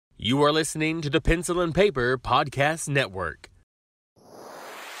You are listening to the Pencil and Paper Podcast Network.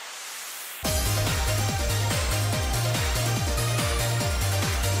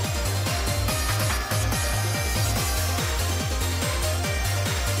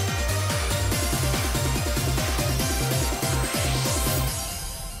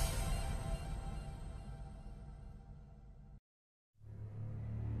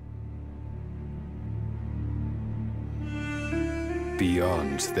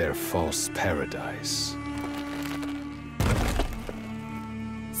 Beyond their false paradise.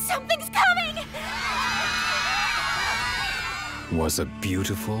 Something's coming! Was a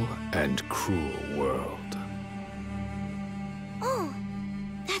beautiful and cruel world. Oh,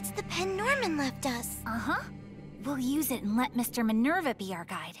 that's the pen Norman left us. Uh-huh. We'll use it and let Mr. Minerva be our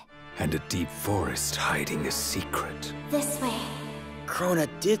guide. And a deep forest hiding a secret. This way. Krona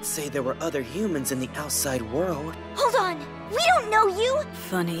did say there were other humans in the outside world. Hold on! We don't know you!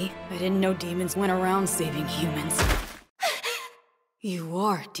 Funny, I didn't know demons went around saving humans. You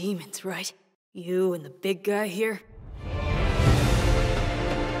are demons, right? You and the big guy here?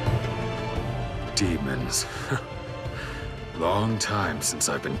 Demons. Long time since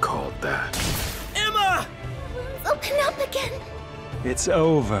I've been called that. Emma! Open up again! It's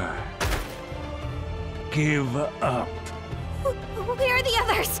over. Give up. Where are the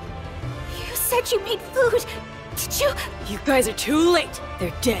others? You said you made food. Did you? You guys are too late.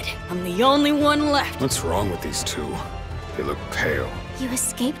 They're dead. I'm the only one left. What's wrong with these two? They look pale. You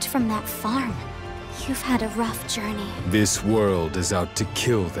escaped from that farm. You've had a rough journey. This world is out to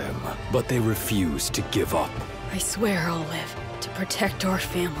kill them, but they refuse to give up. I swear I'll live to protect our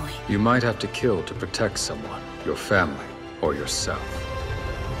family. You might have to kill to protect someone, your family, or yourself.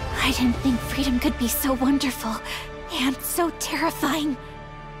 I didn't think freedom could be so wonderful and so terrifying.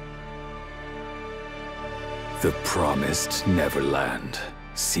 The Promised Neverland,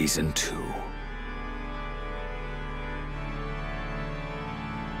 Season 2.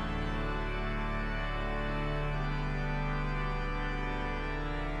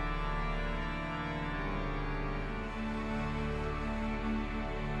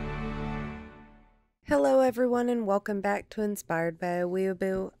 Hello everyone and welcome back to Inspired by a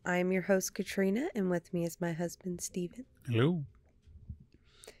Weeaboo. I am your host Katrina and with me is my husband Stephen. Hello.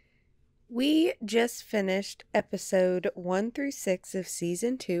 We just finished episode 1 through 6 of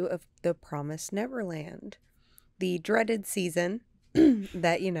season 2 of The Promised Neverland. The dreaded season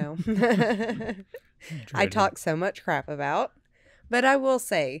that, you know, I talk so much crap about. But I will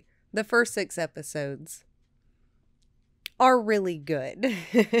say, the first 6 episodes are really good.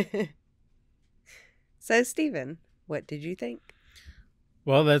 So, Stephen, what did you think?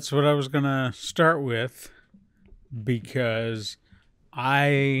 Well, that's what I was going to start with because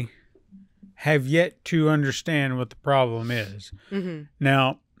I have yet to understand what the problem is. Mm-hmm.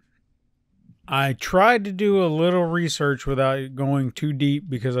 Now, I tried to do a little research without going too deep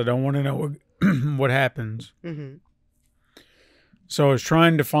because I don't want to know what happens. Mm-hmm. So I was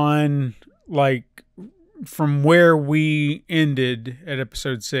trying to find, like, from where we ended at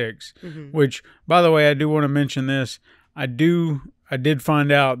episode 6, Mm-hmm. which, by the way, I do want to mention this. I did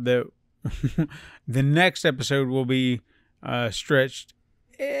find out that the next episode will be stretched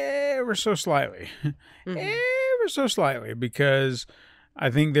ever so slightly. Mm-hmm. Ever so slightly, because I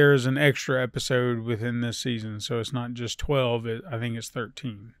think there is an extra episode within this season. So it's not just 12, I think it's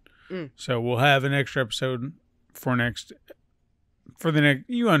 13. Mm. So we'll have an extra episode for the next,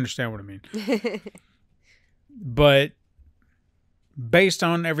 you understand what I mean. But based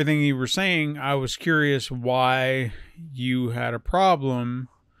on everything you were saying, I was curious why you had a problem.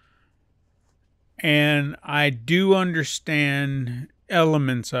 And I do understand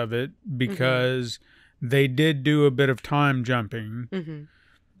elements of it because they did do a bit of time jumping. Mm-hmm.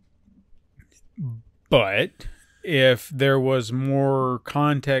 But if there was more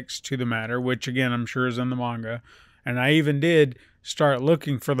context to the matter, which again, I'm sure is in the manga, and I even did start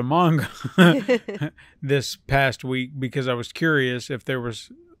looking for the manga this past week because I was curious if there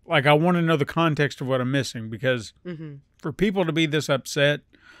was, like, I want to know the context of what I'm missing because for people to be this upset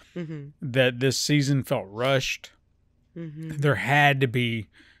that this season felt rushed, there had to be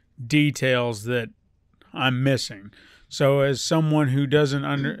details that I'm missing. So as someone who doesn't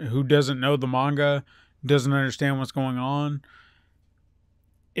know the manga, doesn't understand what's going on,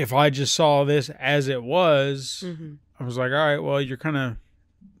 if I just saw this as it was, I was like, all right, well, you're kind of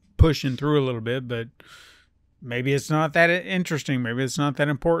pushing through a little bit, but maybe it's not that interesting. Maybe it's not that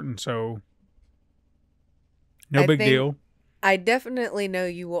important. So no big deal. I definitely know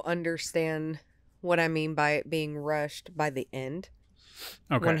you will understand what I mean by it being rushed by the end.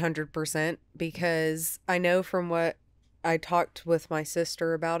 Okay. 100%. Because I know from what I talked with my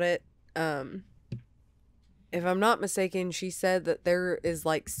sister about it. If I'm not mistaken, she said that there is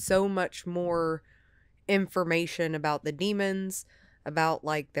like so much more information about the demons, about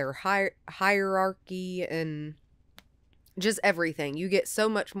like their hierarchy and just everything. You get so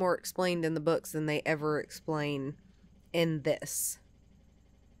much more explained in the books than they ever explain in this.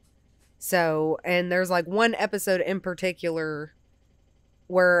 So, and there's like one episode in particular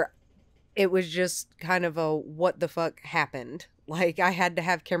where it was just kind of a what the fuck happened. Like, I had to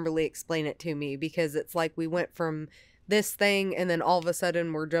have Kimberly explain it to me because it's like we went from this thing and then all of a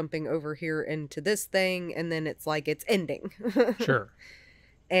sudden we're jumping over here into this thing and then it's like it's ending. Sure.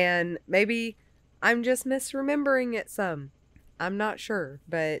 And maybe I'm just misremembering it some. I'm not sure,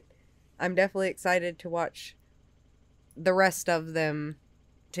 but I'm definitely excited to watch the rest of them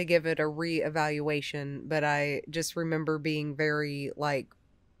to give it a re-evaluation. But I just remember being very, like,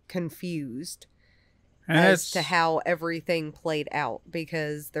 confused as to how everything played out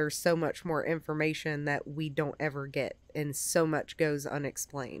because there's so much more information that we don't ever get and so much goes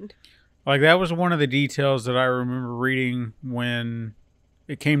unexplained. Like, that was one of the details that I remember reading when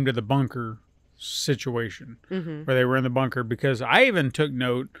it came to the bunker situation, where they were in the bunker, because I even took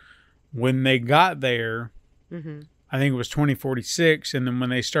note when they got there, I think it was 2046, and then when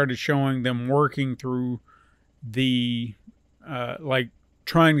they started showing them working through the, like,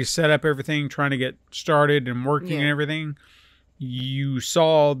 trying to set up everything, trying to get started and working and everything, you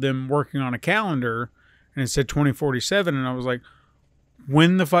saw them working on a calendar, and it said 2047, and I was like,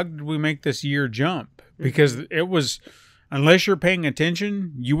 when the fuck did we make this year jump? Because it was, unless you're paying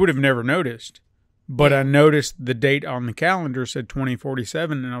attention, you would have never noticed. But I noticed the date on the calendar said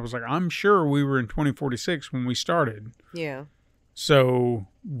 2047, and I was like, I'm sure we were in 2046 when we started. Yeah. So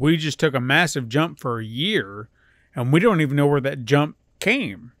we just took a massive jump for a year, and we don't even know where that jump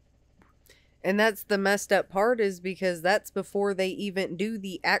came. And that's the messed up part, is because that's before they even do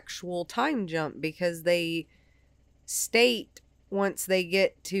the actual time jump, because they state once they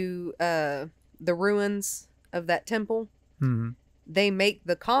get to the ruins of that temple, they make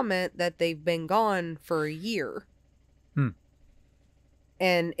the comment that they've been gone for a year.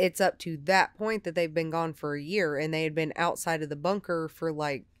 And it's up to that point that they've been gone for a year, and they had been outside of the bunker for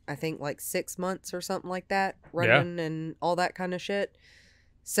like, I think like 6 months or something like that, running and all that kind of shit.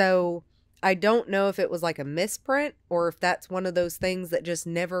 So I don't know if it was like a misprint or if that's one of those things that just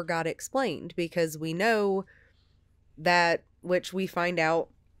never got explained, because we know that, which we find out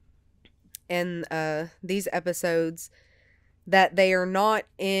in these episodes, that they are not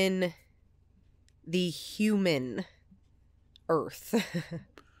in the human Earth.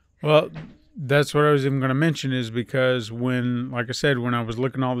 Well, that's what I was even going to mention, is because when, like I said, when I was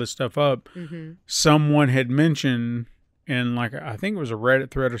looking all this stuff up, someone had mentioned in, like, I think it was a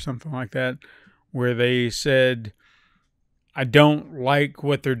Reddit thread or something like that, where they said, I don't like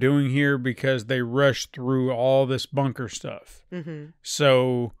what they're doing here because they rushed through all this bunker stuff.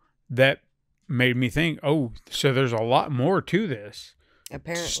 So that made me think, oh, so there's a lot more to this.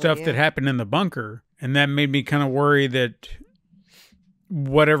 Apparently, stuff that happened in the bunker. And that made me kind of worry that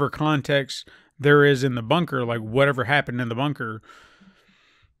whatever context there is in the bunker, like whatever happened in the bunker,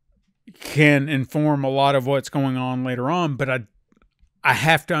 can inform a lot of what's going on later on. But I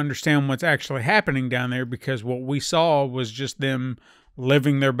have to understand what's actually happening down there, because what we saw was just them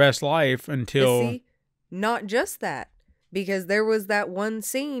living their best life until... See, not just that. Because there was that one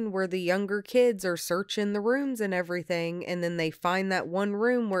scene where the younger kids are searching the rooms and everything, and then they find that one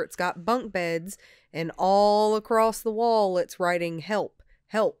room where it's got bunk beds, and all across the wall it's writing help,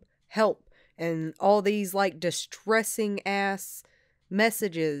 help, help, and all these like distressing ass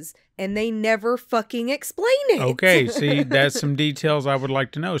messages, and they never fucking explain it. Okay, see, that's some details I would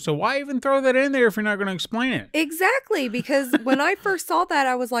like to know. So why even throw that in there if you're not going to explain it? Exactly, because when I first saw that,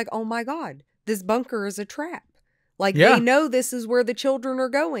 I was like, oh my God, this bunker is a trap. Like, they know this is where the children are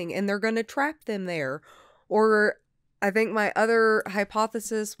going, and they're going to trap them there. Or I think my other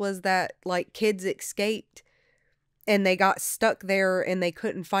hypothesis was that, like, kids escaped and they got stuck there and they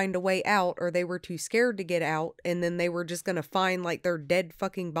couldn't find a way out, or they were too scared to get out, and then they were just going to find, like, their dead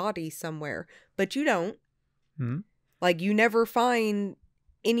fucking bodies somewhere. But you don't. Like, you never find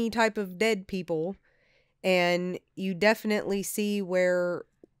any type of dead people, and you definitely see where...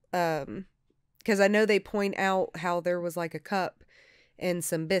 because I know they point out how there was like a cup and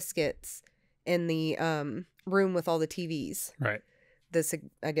some biscuits in the room with all the TVs. Right.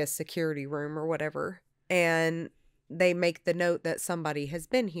 I guess, security room or whatever. And they make the note that somebody has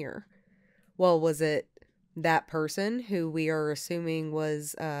been here. Well, was it that person who we are assuming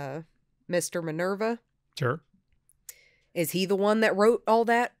was Mr. Minerva? Sure. Is he the one that wrote all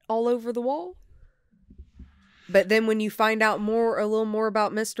that all over the wall? But then when you find out a little more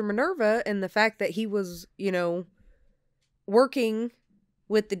about Mr. Minerva and the fact that he was, working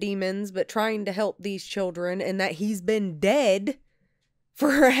with the demons, but trying to help these children, and that he's been dead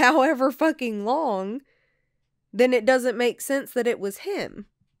for however fucking long, then it doesn't make sense that it was him.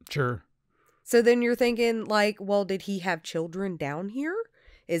 Sure. So then you're thinking, like, well, did he have children down here?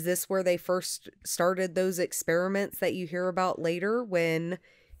 Is this where they first started those experiments that you hear about later when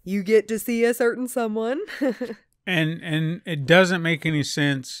you get to see a certain someone? And it doesn't make any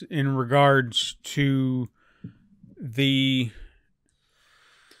sense in regards to we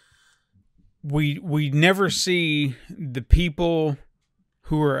never see the people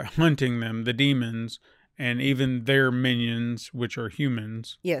who are hunting them, the demons, and even their minions, which are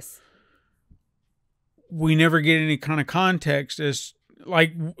humans. Yes. We never get any kind of context as,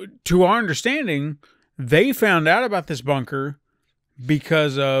 like, to our understanding, they found out about this bunker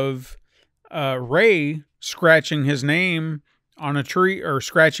because of Ray scratching his name on a tree, or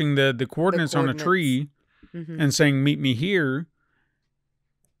scratching the coordinates on a tree, and saying, "Meet me here."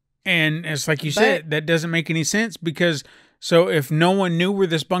 And it's like you said, that doesn't make any sense, because so if no one knew where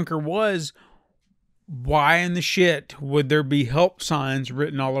this bunker was, why in the shit would there be help signs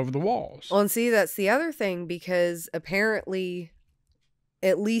written all over the walls? Well, and see, that's the other thing, because apparently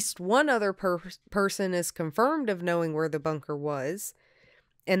at least one other person is confirmed of knowing where the bunker was,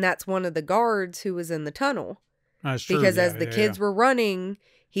 and that's one of the guards who was in the tunnel. That's true. Because as the kids were running,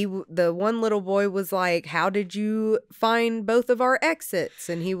 the one little boy was like, "How did you find both of our exits?"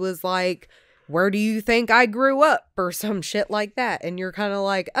 And he was like, "Where do you think I grew up?" or some shit like that. And you're kind of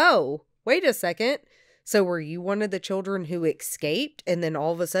like, oh, wait a second. So were you one of the children who escaped, and then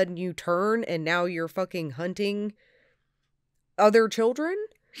all of a sudden you turn and now you're fucking hunting other children?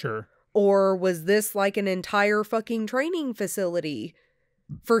 Sure. Or was this like an entire fucking training facility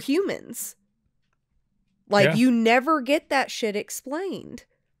for humans? Like, you never get that shit explained.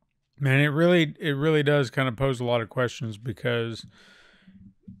 Man, it really does kind of pose a lot of questions, because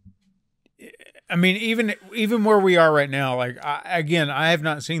I mean, even where we are right now, like, I have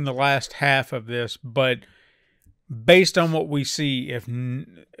not seen the last half of this, but based on what we see, if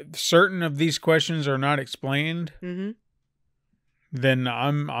certain of these questions are not explained, then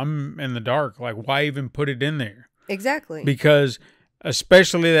I'm in the dark. Like, why even put it in there? Exactly. Because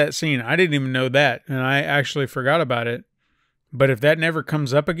especially that scene, I didn't even know that, and I actually forgot about it. But if that never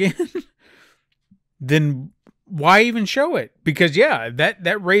comes up again, then why even show it? Because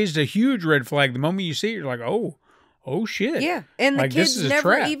that raised a huge red flag. The moment you see it, you're like, oh shit. Yeah. And the like, kids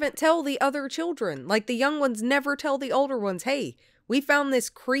never even tell the other children. Like, the young ones never tell the older ones, "Hey, we found this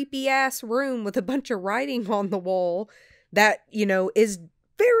creepy ass room with a bunch of writing on the wall that, is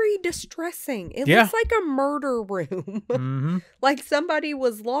very distressing. It looks like a murder room." Like somebody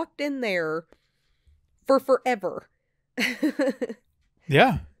was locked in there for forever.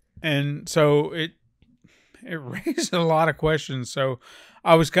 Yeah. And so it raised a lot of questions. So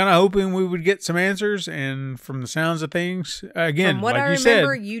I was kind of hoping we would get some answers, and from the sounds of things, again, from what like I you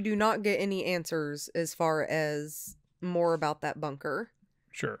remember, said, you do not get any answers as far as more about that bunker.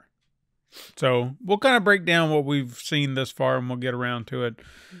 Sure. So we'll kind of break down what we've seen thus far, and we'll get around to it,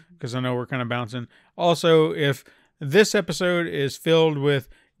 because I know we're kind of bouncing. Also, if this episode is filled with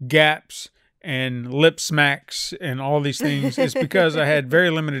gaps and lip smacks and all these things, it's because I had very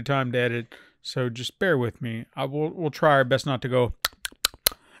limited time to edit. So just bear with me. We'll try our best not to go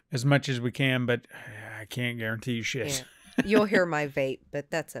as much as we can, but I can't guarantee you shit. Yeah. You'll hear my vape, but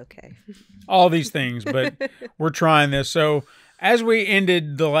that's okay. All these things, but we're trying this. So as we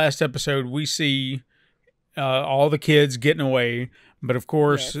ended the last episode, we see all the kids getting away. But of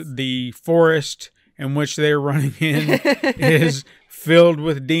course, the forest in which they're running in is filled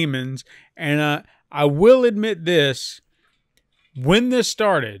with demons. And I will admit this, when this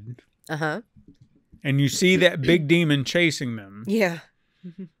started, and you see that big demon chasing them,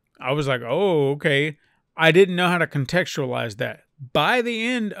 I was like, oh, okay. I didn't know how to contextualize that. By the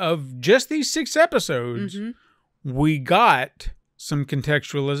end of just these 6 episodes, we got some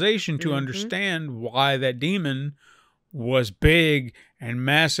contextualization to understand why that demon was big and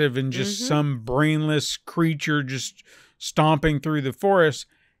massive and just some brainless creature just stomping through the forest.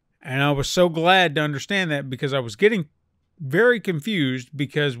 And I was so glad to understand that, because I was getting very confused,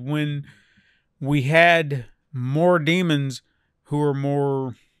 because when we had more demons who were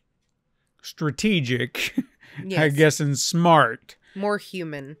more strategic, I guess, and smart. More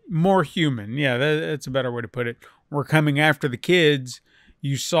human. Yeah, that's a better way to put it. We're coming after the kids.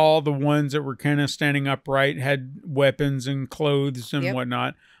 You saw the ones that were kind of standing upright, had weapons and clothes and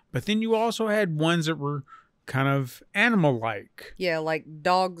whatnot. But then you also had ones that were kind of animal-like. Yeah, like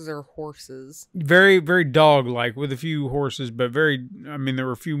dogs or horses. Very, very dog-like with a few horses, but there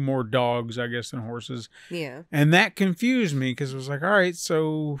were a few more dogs, I guess, than horses. Yeah. And that confused me because it was like, all right,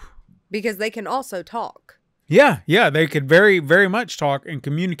 so... Because they can also talk. Yeah, they could very, very much talk and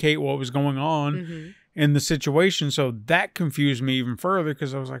communicate what was going on in the situation. So that confused me even further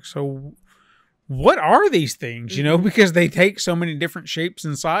because I was like, so what are these things? You know, because they take so many different shapes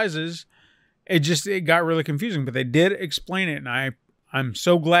and sizes. It got really confusing, but they did explain it, and I'm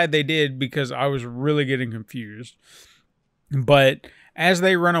so glad they did because I was really getting confused. But as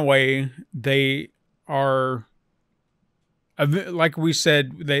they run away, they are, like we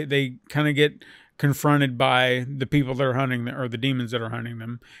said, they kind of get confronted by the people that are hunting them, or the demons that are hunting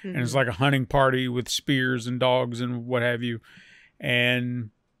them, and it's like a hunting party with spears and dogs and what have you. And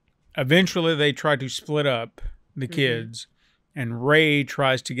eventually, they try to split up the kids. And Ray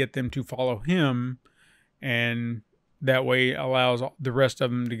tries to get them to follow him, and that way allows the rest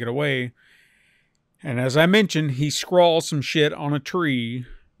of them to get away. And as I mentioned, he scrawls some shit on a tree,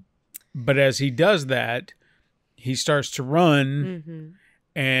 but as he does that, he starts to run,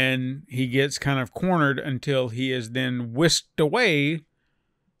 and he gets kind of cornered until he is then whisked away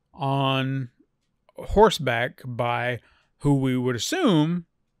on horseback by who we would assume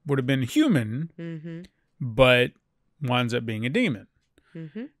would have been human, but winds up being a demon.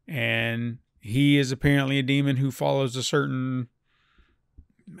 And he is apparently a demon who follows a certain,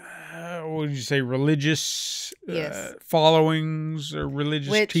 what would you say, religious followings or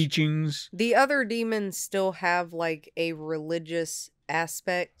religious teachings. The other demons still have like a religious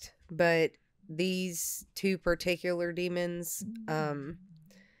aspect, but these two particular demons,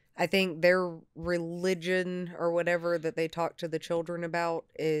 I think their religion or whatever that they talk to the children about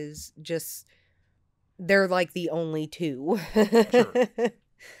is just... They're like the only two. Sure.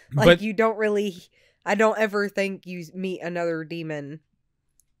 But you don't really... I don't ever think you meet another demon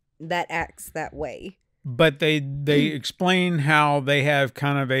that acts that way. But they explain how they have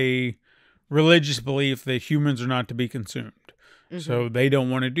kind of a religious belief that humans are not to be consumed. So they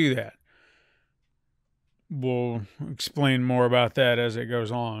don't want to do that. We'll explain more about that as it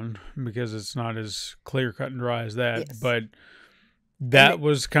goes on because it's not as clear-cut and dry as that. Yes. But... that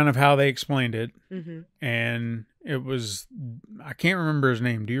was kind of how they explained it. And it was, I can't remember his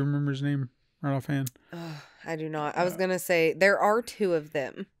name. Do you remember his name right offhand? I do not. I was going to say, there are two of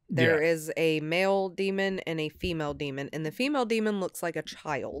them. There is a male demon and a female demon. And the female demon looks like a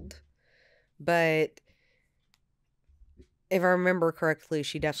child. But if I remember correctly,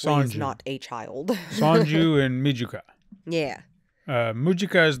 she definitely is not a child. Sanju and Mijuka. Yeah.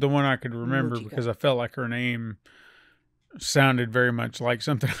 Mujika is the one I could remember because I felt like her name... sounded very much like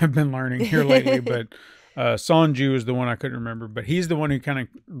something I've been learning here lately, but Sanju is the one I couldn't remember. But he's the one who kind of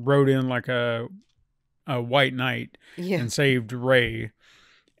rode in like a white knight and saved Ray.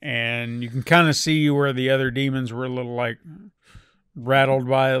 And you can kind of see where the other demons were a little like rattled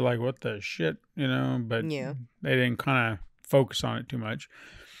by it, like what the shit, you know. But they didn't kind of focus on it too much.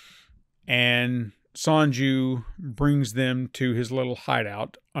 And Sanju brings them to his little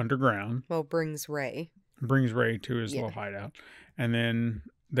hideout underground. Well, brings Ray to his little hideout. And then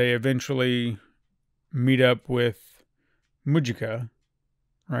they eventually meet up with Mujika,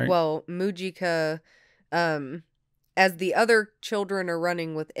 right? Well, Mujika, as the other children are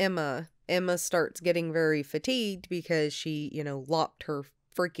running with Emma starts getting very fatigued because she, lopped her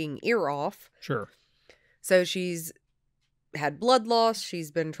freaking ear off. Sure. So she's had blood loss.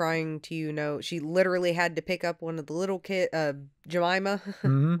 She's been trying to, she literally had to pick up one of the little Jemima,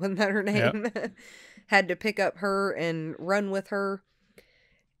 wasn't that her name? Yep. Had to pick up her and run with her.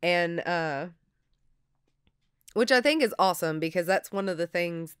 And, which I think is awesome because that's one of the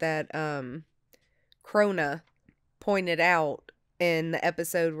things that, Krona pointed out in the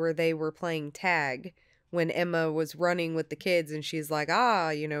episode where they were playing tag when Emma was running with the kids and she's like,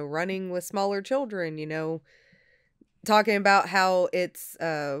 running with smaller children, talking about how it's,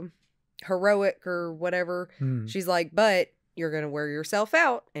 heroic or whatever. She's like, but you're going to wear yourself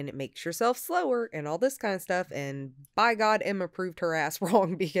out and it makes yourself slower and all this kind of stuff. And by God, Emma proved her ass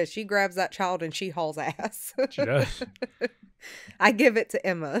wrong because she grabs that child and she hauls ass. She does. I give it to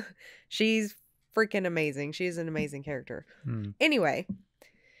Emma. She's freaking amazing. She's an amazing character. Anyway,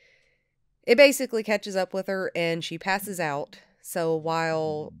 it basically catches up with her and she passes out. So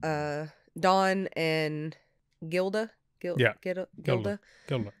while Dawn and Gilda,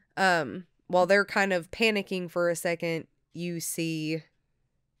 while they're kind of panicking for a second, you see,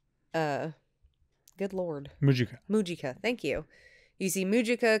 good Lord. Mujika, thank you. You see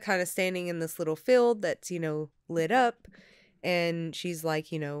Mujika kind of standing in this little field that's, lit up. And she's like,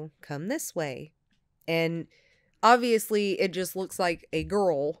 come this way. And obviously it just looks like a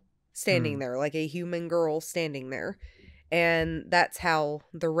girl standing there, like a human girl standing there. And that's how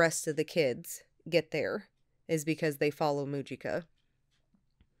the rest of the kids get there, is because they follow Mujika.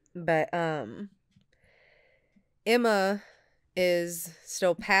 But Emma is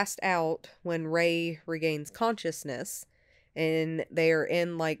still passed out when Ray regains consciousness, and they are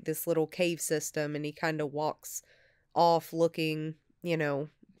in like this little cave system, and he kind of walks off looking, you know,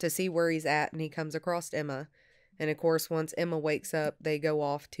 to see where he's at, and he comes across Emma. And of course, once Emma wakes up, they go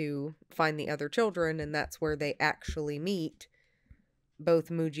off to find the other children, and that's where they actually meet both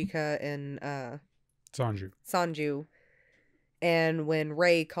Mujika and Sanju. And when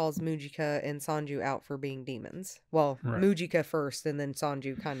Ray calls Mujika and Sanju out for being demons. Well, right. Mujika first, and then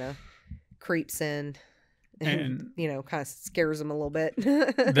Sanju kind of creeps in and, you know, kind of scares them a little bit.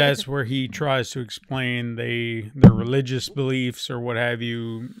 That's where he tries to explain their religious beliefs or what have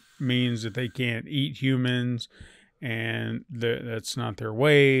you means that they can't eat humans, and that's not their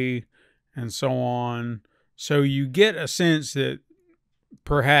way, and so on. So you get a sense that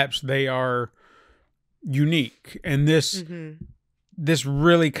perhaps they are unique, and this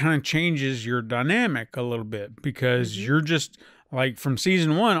really kind of changes your dynamic a little bit, because you're just like, from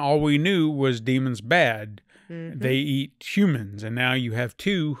season 1, all we knew was demons bad. They eat humans, and now you have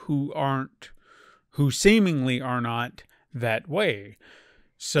two who seemingly are not that way.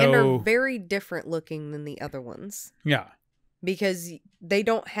 So, and are very different looking than the other ones. Yeah. Because they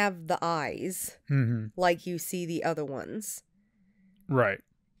don't have the eyes like you see the other ones. Right.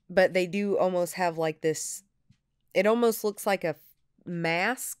 But they do almost have like this, it almost looks like a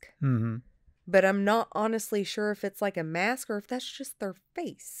mask. But I'm not honestly sure if it's like a mask or if that's just their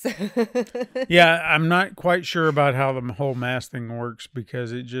face. Yeah, I'm not quite sure about how the whole mask thing works,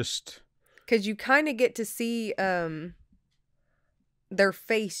 because it just... Because you kind of get to see their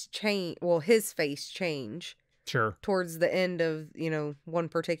face change, well, his face change. Sure. Towards the end of, you know, one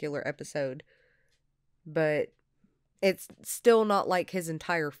particular episode. But it's still not like his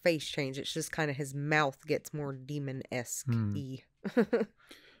entire face change. It's just kind of his mouth gets more demon-esque-y.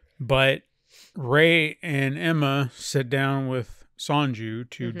 But Ray and Emma sit down with Sanju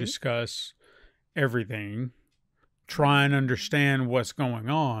to discuss everything, try and understand what's going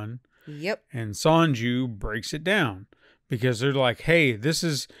on. Yep. And Sanju breaks it down, because they're like, hey, this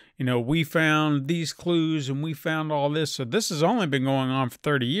is, you know, we found these clues and we found all this. So this has only been going on for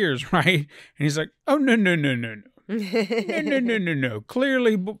 30 years, right? And he's like, oh, no. No.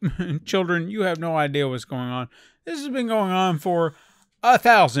 Clearly, children, you have no idea what's going on. This has been going on for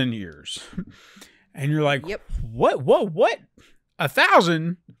 1,000 years. And you're like, yep. What?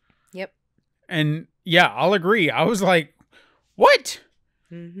 1,000? Yep. And yeah, I'll agree. I was like, what?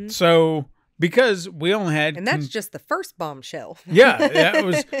 So, because we only had... And that's just the first bombshell. Yeah, that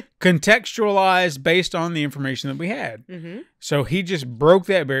was contextualized based on the information that we had. So he just broke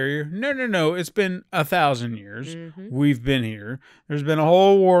that barrier. No. It's been 1,000 years. We've been here. There's been a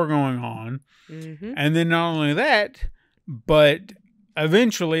whole war going on. And then not only that, but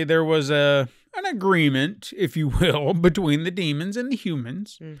eventually there was an agreement, if you will, between the demons and the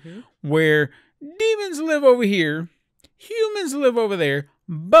humans, where demons live over here, humans live over there,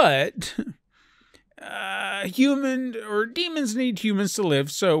 but demons need humans to live,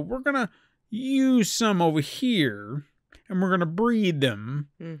 so we're gonna use some over here, and we're gonna breed them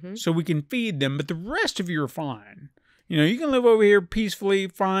so we can feed them, but the rest of you are fine. You know, you can live over here peacefully,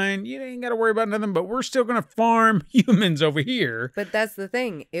 fine. You ain't got to worry about nothing, but we're still going to farm humans over here. But that's the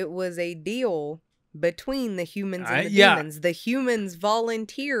thing. It was a deal between the humans and the demons. The humans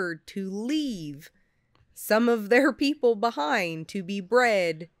volunteered to leave some of their people behind to be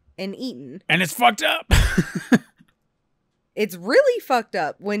bred and eaten. And it's fucked up. It's really fucked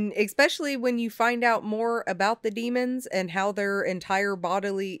up, especially when you find out more about the demons and how their entire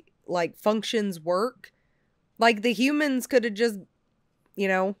bodily functions work. Like, the humans could have just, you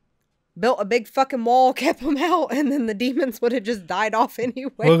know, built a big fucking wall, kept them out, and then the demons would have just died off anyway.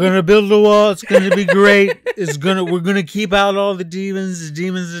 We're gonna build a wall. It's gonna be great. We're gonna keep out all the demons. The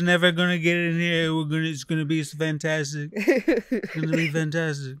demons are never gonna get in here. It's gonna be fantastic. It's gonna be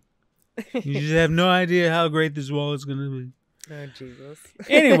fantastic. You just have no idea how great this wall is gonna be. Oh, Jesus.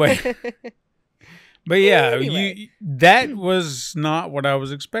 Anyway. But yeah, that was not what I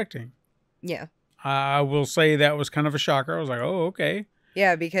was expecting. Yeah. I will say that was kind of a shocker. I was like, oh, okay.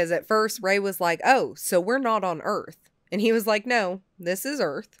 Yeah, because at first Ray was like, oh, so we're not on Earth. And he was like, no, this is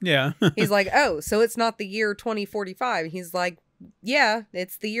Earth. Yeah. He's like, oh, so it's not the year 2045. He's like, yeah,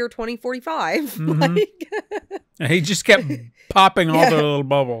 it's the year 2045. He just kept popping all the little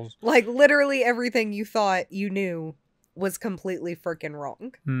bubbles. Like, literally everything you thought you knew was completely freaking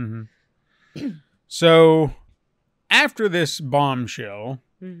wrong. So after this bombshell,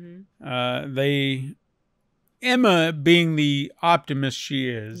 Mm-hmm. Emma, being the optimist she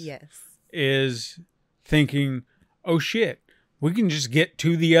Yes. is thinking, oh shit, we can just get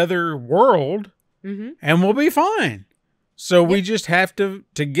to the other world and we'll be fine. So we just have to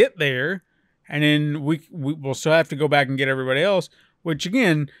get there, and then we'll still have to go back and get everybody else, which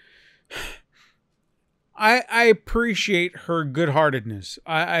again, I appreciate her good-heartedness.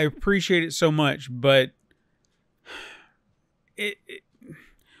 I appreciate it so much, but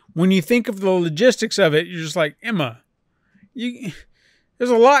when you think of the logistics of it, you're just like, Emma, there's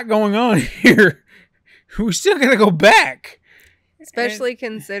a lot going on here. We still got to go back. Especially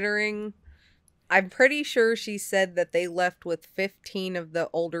considering, I'm pretty sure she said that they left with 15 of the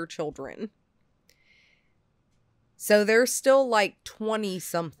older children. So there's still like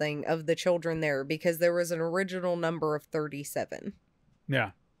 20-something of the children there because there was an original number of 37.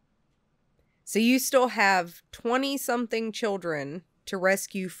 Yeah. So you still have 20-something children to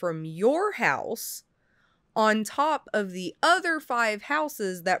rescue from your house on top of the other 5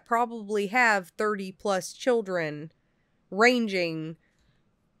 houses that probably have 30-plus children ranging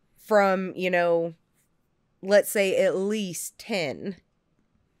from, let's say at least 10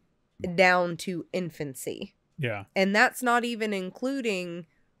 down to infancy. Yeah. And that's not even including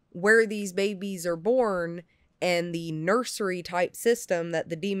where these babies are born and the nursery type system that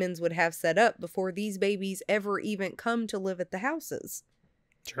the demons would have set up before these babies ever even come to live at the houses.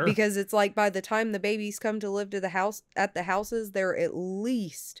 Sure. Because it's like by the time the babies come to live at the houses, they're at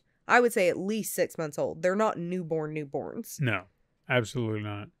least, I would say at least 6 months old. They're not newborns. No, absolutely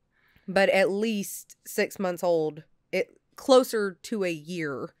not. But at least 6 months old, closer to a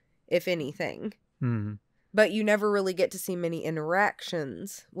year, if anything. Mm-hmm. But you never really get to see many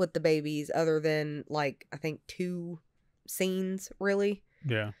interactions with the babies other than, like, I think 2 scenes, really.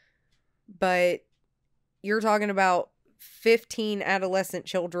 Yeah. But you're talking about 15 adolescent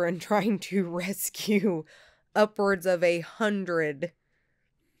children trying to rescue upwards of 100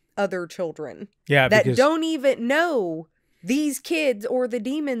 other children. Yeah, that don't even know these kids or the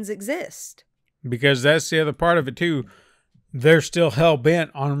demons exist. Because that's the other part of it, too. They're still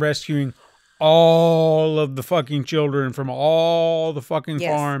hell-bent on rescuing all of the fucking children from all the fucking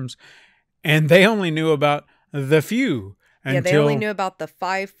farms, and they only knew about the few. They only knew about the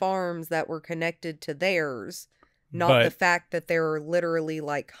 5 farms that were connected to theirs, not the fact that there are literally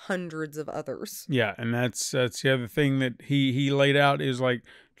like hundreds of others. Yeah, and that's the other thing that he laid out is like,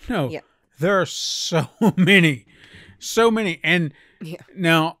 no, there are so many, and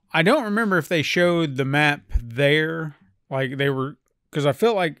now I don't remember if they showed the map there, like they were. Because I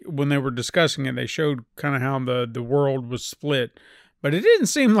felt like when they were discussing it, they showed kind of how the world was split. But it didn't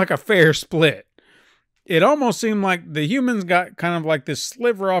seem like a fair split. It almost seemed like the humans got kind of like this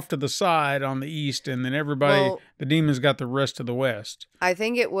sliver off to the side on the east, and then the demons got the rest of the west. I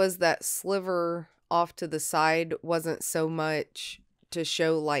think it was that sliver off to the side wasn't so much to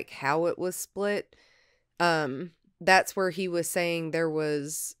show like how it was split. That's where he was saying there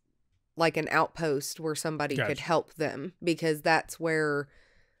was like an outpost where somebody could help them, because that's where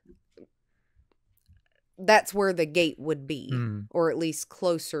the gate would be, or at least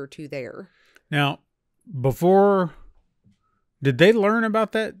closer to there. Now, did they learn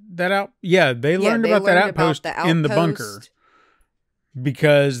about that out? Yeah, they learned about that outpost in the bunker,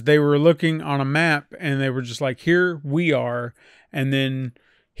 because they were looking on a map and they were just like, here we are, and then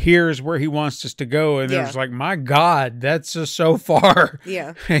here's where he wants us to go, and they're just like, my God, that's just so far.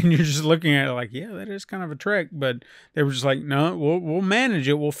 Yeah. And you're just looking at it like, yeah, that is kind of a trek, but they were just like, no, we'll manage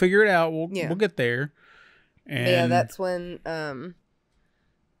it, we'll figure it out, we'll get there. And that's when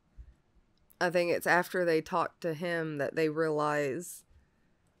I think it's after they talked to him that they realize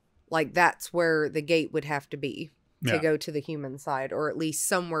like that's where the gate would have to be to go to the human side, or at least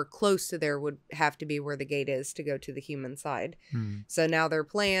somewhere close to there would have to be where the gate is to go to the human side. So now their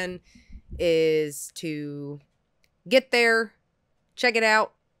plan is to get there, check it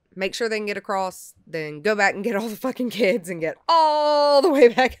out, make sure they can get across, then go back and get all the fucking kids and get all the way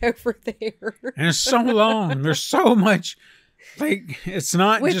back over there. And it's so long. There's so much. Like, it's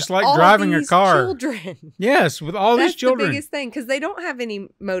not with just like driving a car. Children. Yes, with all these children. That's the biggest thing, because they don't have any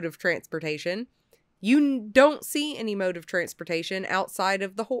mode of transportation. You don't see any mode of transportation outside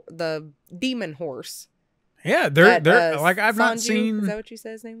of the demon horse. Yeah, they're like, I've not Sanju, seen. Is that what you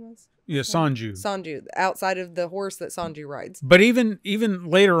said his name was? Yeah, Sanju. Sanju, outside of the horse that Sanju rides. But even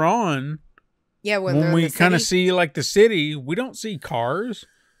later on, when we kind of see like the city, we don't see cars.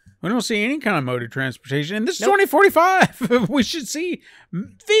 We don't see any kind of mode of transportation. And this is 2045. We should see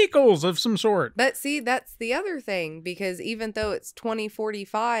vehicles of some sort. But see, that's the other thing, because even though it's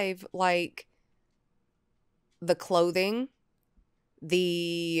 2045, like, the clothing,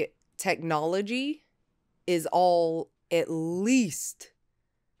 the technology is all at least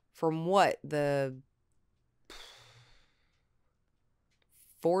from what, the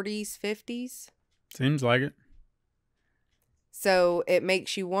 40s, 50s? Seems like it. So it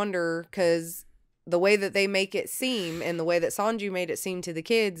makes you wonder, because the way that they make it seem and the way that Sanju made it seem to the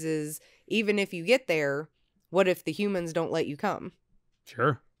kids is, even if you get there, what if the humans don't let you come?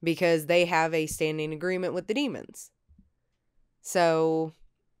 Sure. Because they have a standing agreement with the demons. So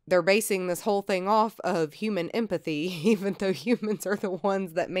they're basing this whole thing off of human empathy, even though humans are the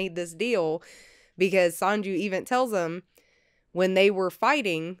ones that made this deal. Because Sanju even tells them when they were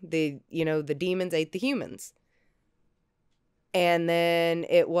fighting, the demons ate the humans. And then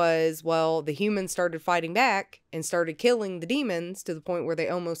it was, well, the humans started fighting back and started killing the demons to the point where they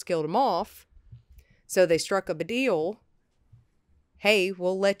almost killed them off. So they struck up a deal. Hey,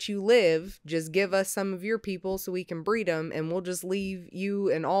 we'll let you live. Just give us some of your people so we can breed them, and we'll just leave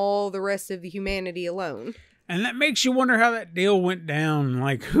you and all the rest of the humanity alone. And that makes you wonder how that deal went down.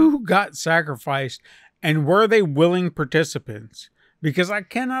 Like, who got sacrificed, and were they willing participants? Because I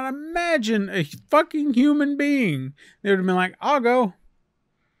cannot imagine a fucking human being that would have been like, I'll go.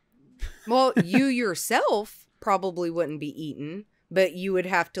 Well, you yourself probably wouldn't be eaten, but you would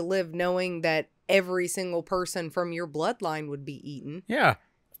have to live knowing that every single person from your bloodline would be eaten. Yeah,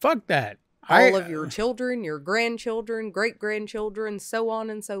 fuck that. All of your children, your grandchildren, great-grandchildren, so on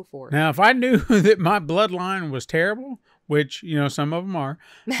and so forth. Now, if I knew that my bloodline was terrible, which, some of them are,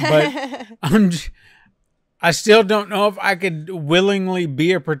 but I still don't know if I could willingly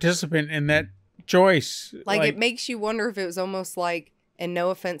be a participant in that choice. Like, it makes you wonder if it was almost like, and no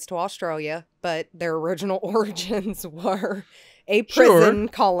offense to Australia, but their original origins were a prison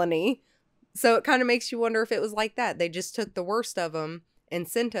colony. So it kind of makes you wonder if it was like that. They just took the worst of them and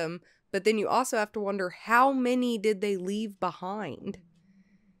sent them. But then you also have to wonder, how many did they leave behind?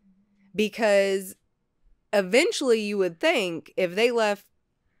 Because eventually you would think if they left,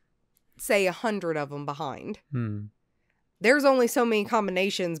 say, 100 of them behind, there's only so many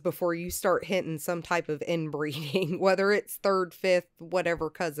combinations before you start hitting some type of inbreeding, whether it's third, fifth, whatever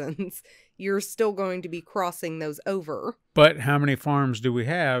cousins, you're still going to be crossing those over. But how many farms do we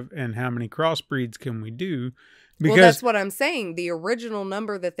have, and how many crossbreeds can we do? Because, well, that's what I'm saying. The original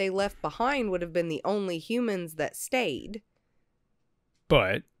number that they left behind would have been the only humans that stayed.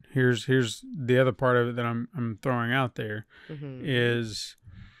 But here's the other part of it that I'm throwing out there is,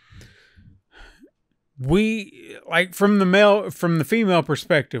 we, like, from the female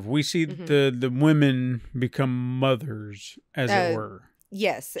perspective, we see the women become mothers, as it were.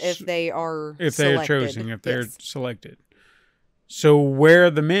 Yes, if they are chosen, if they're selected. So where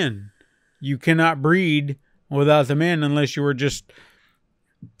are the men? You cannot breed without the men unless you were just,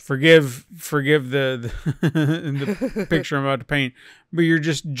 forgive the the picture I'm about to paint, but you're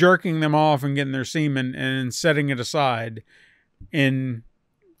just jerking them off and getting their semen and setting it aside in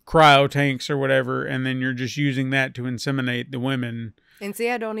cryo tanks or whatever, and then you're just using that to inseminate the women. And see,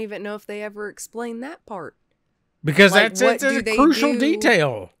 I don't even know if they ever explain that part. Because that's a crucial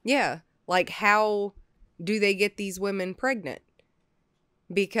detail. Yeah. Like, how do they get these women pregnant?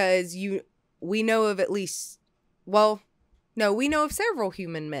 Because we know of at least, well, no, we know of several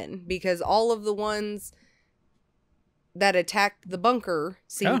human men, because all of the ones that attacked the bunker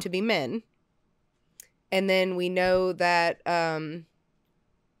seem to be men. And then we know that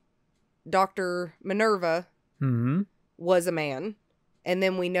Dr. Minerva was a man. And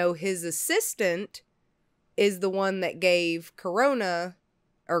then we know his assistant is the one that gave Krona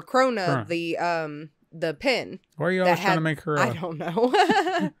the pin. Why are you always trying to make her up? I don't know.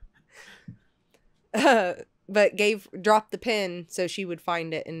 But dropped the pin so she would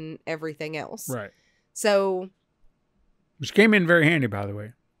find it and everything else. Right. So, which came in very handy, by the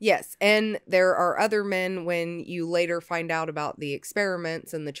way. Yes, and there are other men when you later find out about the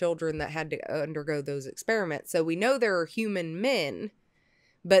experiments and the children that had to undergo those experiments. So we know there are human men,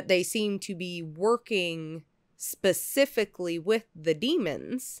 but they seem to be working specifically with the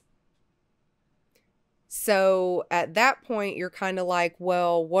demons. So at that point, you're kind of like,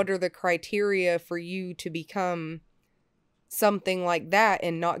 well, what are the criteria for you to become something like that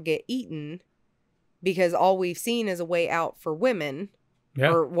and not get eaten? Because all we've seen is a way out for women.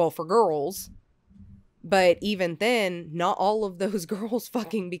 Yeah. Or, well, for girls. But even then, not all of those girls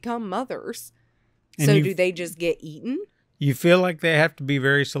fucking become mothers. And so do they just get eaten? You feel like they have to be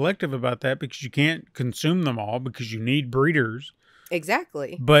very selective about that because you can't consume them all because you need breeders.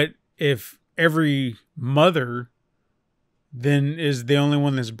 Exactly. But if every mother then is the only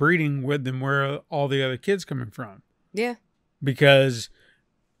one that's breeding with them, where are all the other kids coming from? Yeah. Because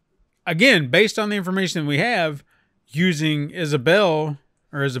again, based on the information we have, using Isabella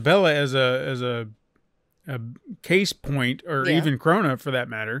as a case point, or even Krona for that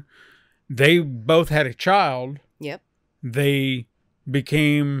matter, they both had a child. Yep. They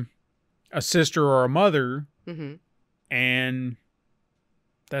became a sister or a mother, and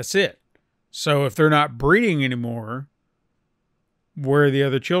that's it. So if they're not breeding anymore, where are the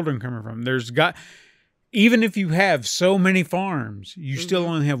other children coming from? Even if you have so many farms, you still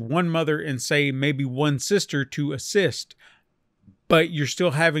only have one mother and say maybe one sister to assist, but you're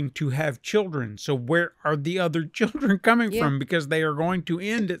still having to have children. So where are the other children coming from? Because they are going to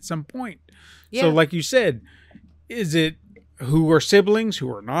end at some point. So like you said, is it who are siblings,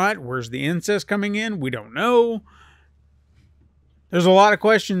 who are not? Where's the incest coming in? We don't know. There's a lot of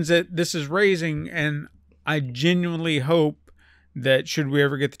questions that this is raising, and I genuinely hope that should we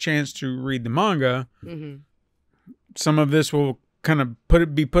ever get the chance to read the manga, some of this will kind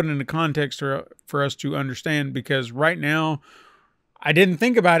of be put into context for us to understand, because right now, I didn't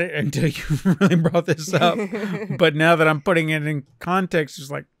think about it until you really brought this up. But now that I'm putting it in context, it's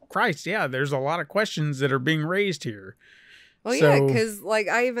like, Christ, yeah, there's a lot of questions that are being raised here. Well, yeah, because like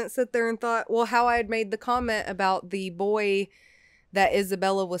I even sit there and thought, well, how I had made the comment about the boy that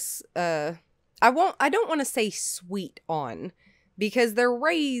Isabella was, I don't want to say sweet on, because they're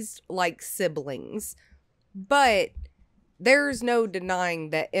raised like siblings, but there's no denying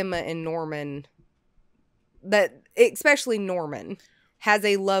that Emma and Norman, that especially Norman, has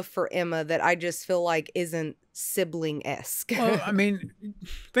a love for Emma that I just feel like isn't sibling-esque. Well, I mean,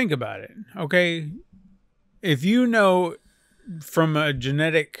 think about it, okay? If you know from a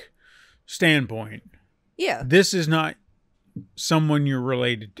genetic standpoint, this is not someone you're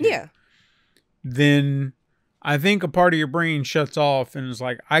related to. Then I think a part of your brain shuts off and is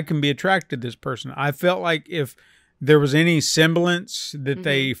like, I can be attracted to this person. I felt like if there was any semblance that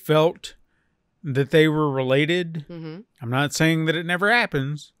they felt that they were related, I'm not saying that it never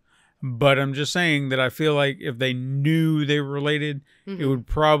happens, but I'm just saying that I feel like if they knew they were related, it would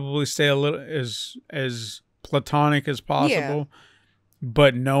probably stay a little as platonic as possible.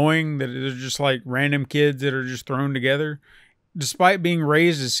 But knowing that they're just like random kids that are just thrown together, despite being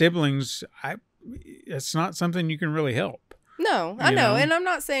raised as siblings, it's not something you can really help. No, I know. And I'm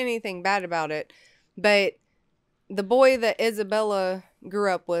not saying anything bad about it, but the boy that Isabella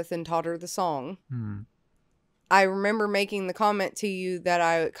grew up with and taught her the song, I remember making the comment to you that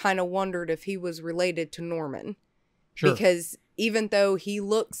I kind of wondered if he was related to Norman. Sure. Because even though he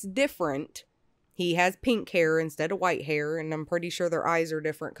looks different, he has pink hair instead of white hair, and I'm pretty sure their eyes are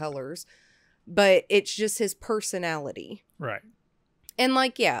different colors, but it's just his personality. Right. And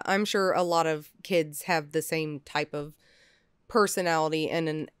like, yeah, I'm sure a lot of kids have the same type of personality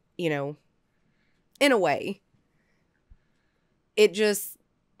in a way. It just,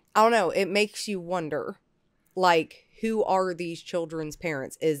 I don't know, it makes you wonder, like, who are these children's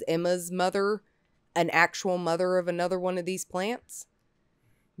parents? Is Emma's mother an actual mother of another one of these plants?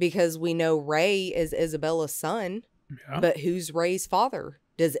 Because we know Ray is Isabella's son, but who's Ray's father?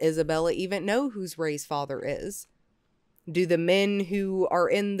 Does Isabella even know who's Ray's father is? Do the men who are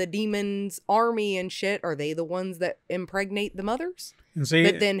in the demon's army and shit, are they the ones that impregnate the mothers?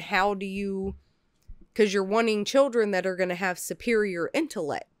 But then how do you... Because you're wanting children that are going to have superior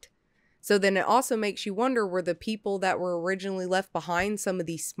intellect. So then it also makes you wonder, were the people that were originally left behind some of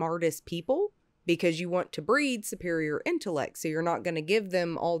the smartest people? Because you want to breed superior intellect. So you're not going to give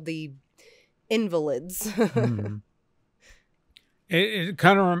them all the invalids. It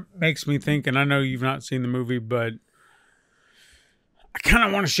kind of makes me think, and I know you've not seen the movie, but I kind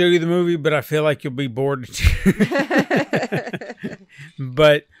of want to show you the movie, but I feel like you'll be bored.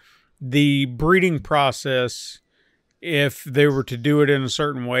 But the breeding process, if they were to do it in a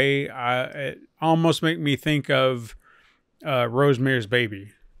certain way, it almost make me think of Rosemary's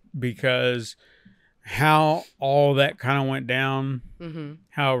Baby, because how all that kind of went down,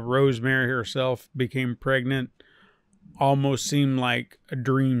 how Rosemary herself became pregnant, almost seemed like a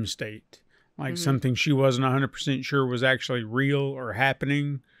dream state, like something she wasn't 100% sure was actually real or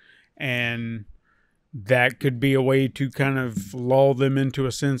happening. And that could be a way to kind of lull them into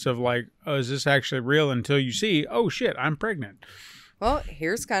a sense of like, oh, is this actually real? Until you see, oh shit, I'm pregnant. Well,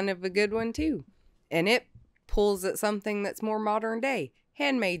 here's kind of a good one too. And it pulls at something that's more modern day.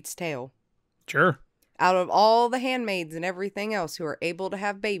 Handmaid's Tale. Sure. Out of all the handmaids and everything else who are able to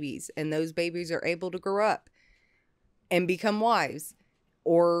have babies, and those babies are able to grow up and become wives,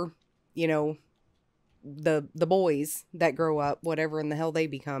 or, you know, the boys that grow up, whatever in the hell they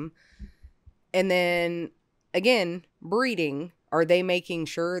become. And then, again, breeding. Are they making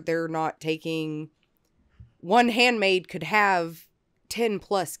sure they're not taking... One handmaid could have 10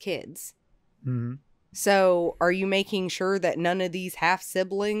 plus kids. Mm-hmm. So are you making sure that none of these half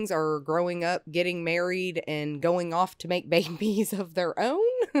siblings are growing up, getting married, and going off to make babies of their own?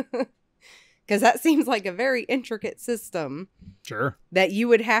 Because that seems like a very intricate system. Sure. That you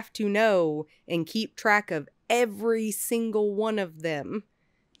would have to know and keep track of every single one of them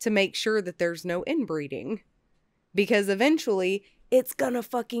to make sure that there's no inbreeding. Because eventually, it's gonna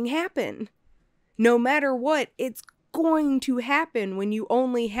fucking happen. No matter what, it's going to happen when you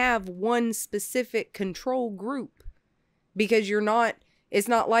only have one specific control group. Because it's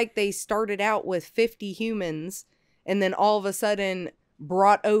not like they started out with 50 humans and then all of a sudden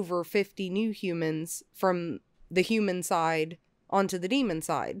brought over 50 new humans from the human side onto the demon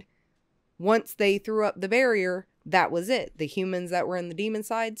side. Once they threw up the barrier, that was it. The humans that were in the demon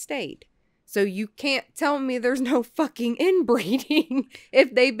side stayed. So you can't tell me there's no fucking inbreeding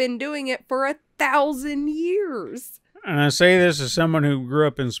if they've been doing it for 1,000 years. And I say this as someone who grew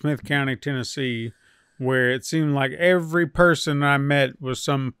up in Smith County, Tennessee, where it seemed like every person I met was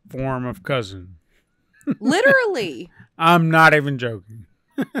some form of cousin. Literally. I'm not even joking.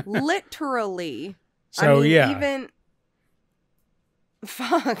 Literally. So, I mean, yeah. Even...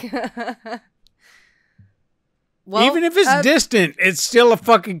 Fuck. Well, even if it's distant, it's still a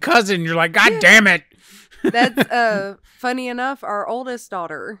fucking cousin. You're like, God damn it. That's funny enough. Our oldest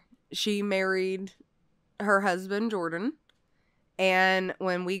daughter, she married her husband, Jordan. And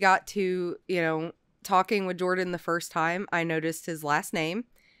when we got to, talking with Jordan the first time, I noticed his last name.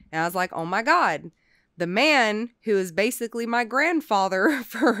 And I was like, oh my God, the man who is basically my grandfather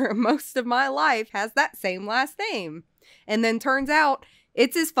for most of my life has that same last name. And then turns out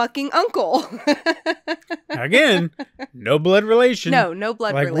it's his fucking uncle. Again, no blood relation. No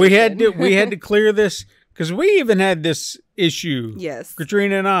blood relation. We had to clear this because we even had this issue. Yes.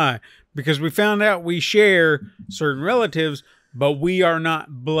 Katrina and I, because we found out we share certain relatives, but we are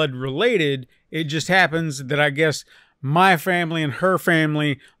not blood related. It just happens that I guess my family and her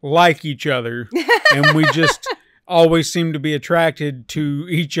family like each other, and we just always seem to be attracted to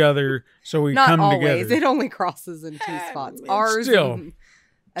each other, so we come always. together. It only crosses in two spots. Ours still, and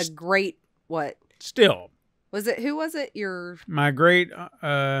a great what? Still. Was it? Who was it? My great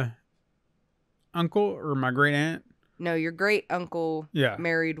uncle or my great aunt? No, your great uncle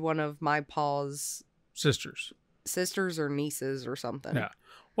married one of my pa's sisters or nieces or something. Yeah.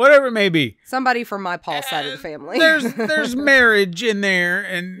 Whatever it may be. Somebody from my pa's side of the family. There's marriage in there,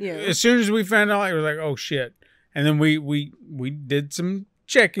 and as soon as we found out, it was like, oh shit. And then we did some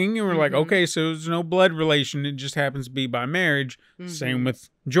checking, and we're like, okay, so there's no blood relation. It just happens to be by marriage. Same with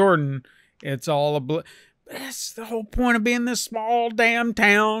Jordan. It's all a blood. That's the whole point of being this small damn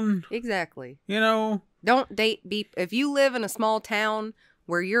town. Exactly. Don't date if you live in a small town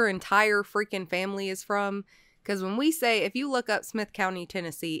where your entire freaking family is from. Because when we say, if you look up Smith County,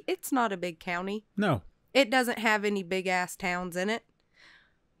 Tennessee, it's not a big county. No. It doesn't have any big-ass towns in it.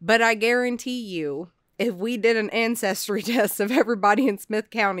 But I guarantee you, if we did an ancestry test of everybody in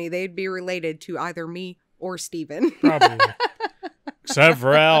Smith County, they'd be related to either me or Stephen. Probably. Except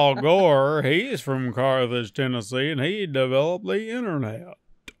for Al Gore. He's from Carthage, Tennessee, and he developed the internet.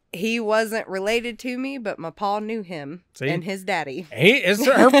 He wasn't related to me, but my pa knew him. See? And his daddy.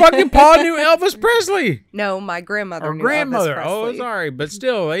 Her fucking pa knew Elvis Presley. No, my grandmother knew grandmother. Elvis Presley. Oh, sorry. But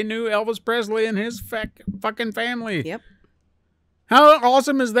still, they knew Elvis Presley and his fucking family. Yep. How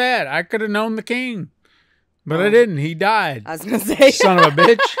awesome is that? I could have known the king. But I didn't. He died. I was going to say. Son of a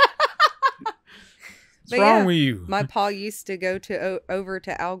bitch. What's wrong with you? My pa used to go over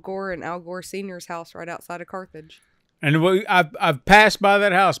to Al Gore and Al Gore Sr.'s house right outside of Carthage. And I've passed by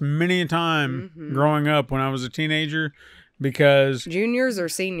that house many a time growing up when I was a teenager because... Juniors or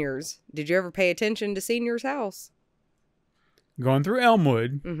seniors? Did you ever pay attention to Senior's house? Going through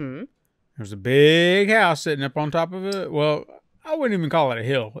Elmwood, there's a big house sitting up on top of it. Well, I wouldn't even call it a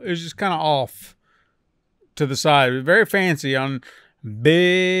hill. It was just kind of off to the side. It was very fancy on a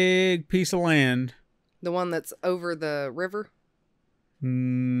big piece of land. The one that's over the river?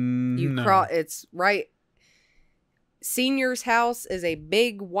 No. It's right... Senior's house is a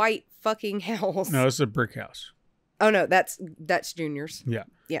big white fucking house. No, it's a brick house. Oh no, that's Junior's. Yeah.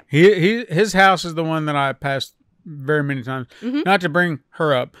 Yeah. His house is the one that I passed very many times. Not to bring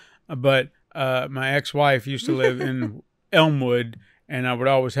her up, but my ex-wife used to live in Elmwood, and I would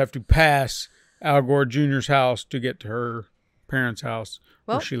always have to pass Al Gore Jr.'s house to get to her parents' house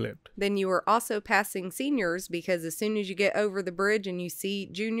where she lived. Then you were also passing Senior's because as soon as you get over the bridge and you see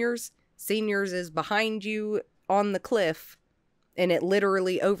Junior's, Senior's is behind you on the cliff, and it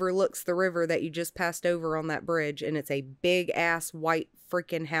literally overlooks the river that you just passed over on that bridge, and it's a big ass white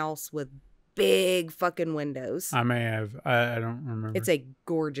freaking house with big fucking windows. I may have. I don't remember. It's a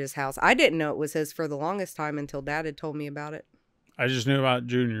gorgeous house. I didn't know it was his for the longest time until Dad had told me about it. I just knew about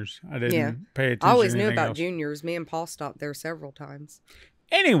Junior's. I didn't pay attention. I always to knew anything about else. Junior's. Me and Paul stopped there several times.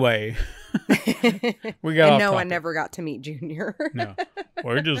 Anyway, we got. And off no, I topic. never got to meet Junior. No,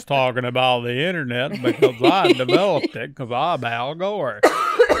 we're just talking about the internet because I developed it because I'm Al Gore.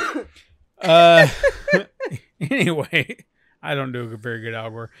 Anyway, I don't do a very good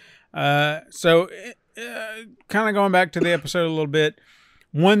Al Gore. So, kind of going back to the episode a little bit,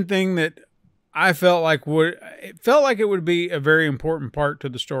 one thing that I felt like it would be a very important part to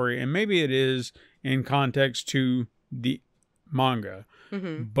the story, and maybe it is in context to the manga,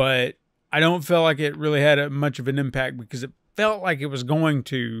 but I don't feel like it really had much of an impact because it felt like it was going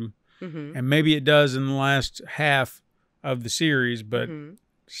to, and maybe it does in the last half of the series, but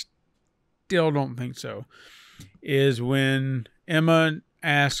still don't think so, is when Emma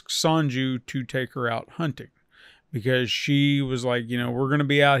asks Sanju to take her out hunting. Because she was like, we're going to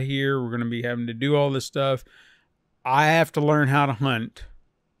be out here. We're going to be having to do all this stuff. I have to learn how to hunt.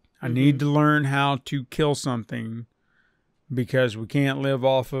 I need to learn how to kill something because we can't live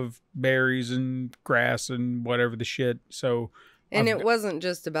off of berries and grass and whatever the shit. So, and it wasn't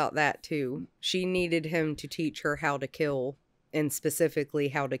just about that, too. She needed him to teach her how to kill, and specifically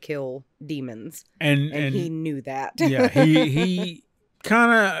how to kill demons. And he knew that. Yeah, he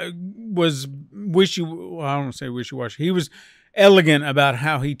kind of was I don't want to say wishy-washy. He was elegant about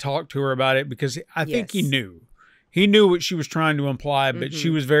how he talked to her about it because I think he knew. He knew what she was trying to imply, but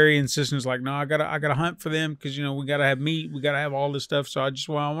she was very insistent. It's like, no, I gotta hunt for them because we gotta have meat, we gotta have all this stuff. So I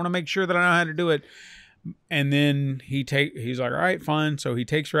want to make sure that I know how to do it. And then he's like, all right, fine. So he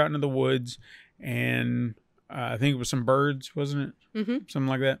takes her out into the woods, and I think it was some birds, wasn't it? Something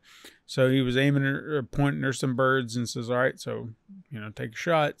like that. So he was aiming her, pointing her some birds, and says, all right, so, take a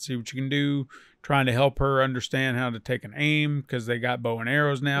shot, see what you can do, trying to help her understand how to take an aim because they got bow and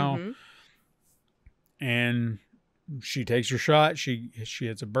arrows now. And she takes her shot. She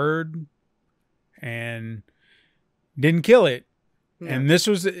hits a bird and didn't kill it. No. And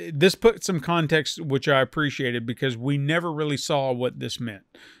this put some context, which I appreciated because we never really saw what this meant.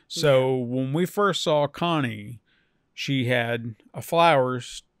 So when we first saw Connie, she had a flower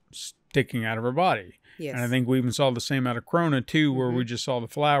sticking out of her body. Yes. And I think we even saw the same out of Krona too, where we just saw the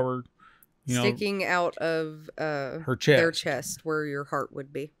flower, sticking out of her chest, their chest, where your heart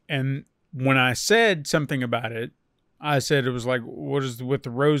would be. And when I said something about it, I said it was like, what is with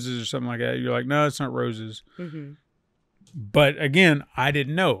the roses or something like that? You're like, no, it's not roses. But again, I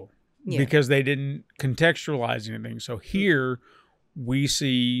didn't know because they didn't contextualize anything. So here we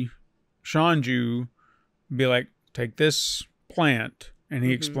see Sanju be like, take this plant, and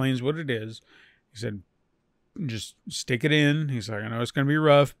he explains what it is. He said, just stick it in. He's like, I know it's going to be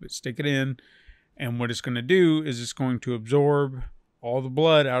rough, but stick it in. And what it's going to do is it's going to absorb all the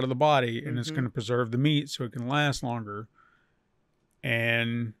blood out of the body, and it's going to preserve the meat so it can last longer.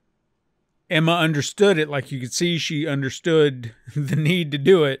 And Emma understood it. Like you could see, she understood the need to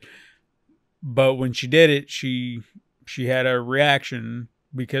do it. But when she did it, she had a reaction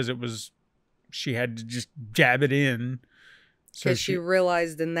because she had to just jab it in. Because she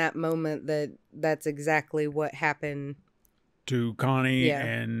realized in that moment that that's exactly what happened to Connie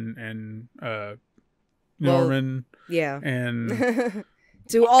and Norman. And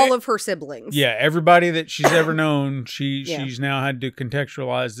to all of her siblings. Yeah, everybody that she's ever known, she's now had to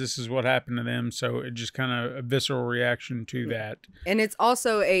contextualize this is what happened to them. So it just kind of a visceral reaction to that. And it's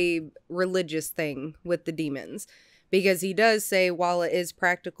also a religious thing with the demons. Because he does say, while it is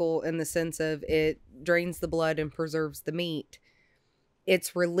practical in the sense of it drains the blood and preserves the meat,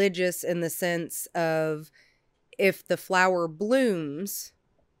 it's religious in the sense of if the flower blooms,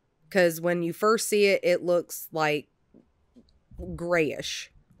 because when you first see it, it looks like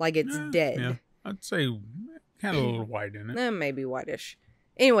grayish, like it's dead. Yeah, I'd say kind of a little white in it. Maybe whitish.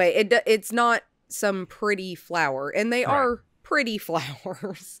 Anyway, it's not some pretty flower, and they are pretty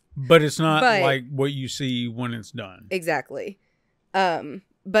flowers. But it's not like what you see when it's done. Exactly.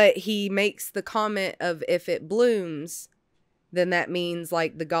 But he makes the comment of if it blooms, then that means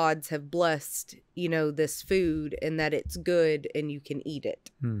like the gods have blessed, this food and that it's good and you can eat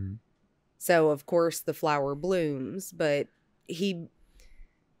it. So of course the flower blooms, but he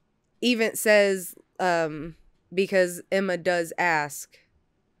even says, because Emma does ask,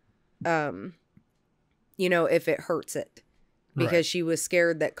 if it hurts it. Because she was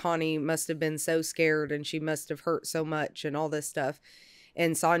scared that Connie must have been so scared and she must have hurt so much and all this stuff.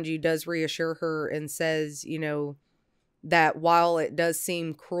 And Sanju does reassure her and says, that while it does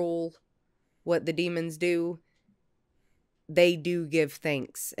seem cruel what the demons do, they do give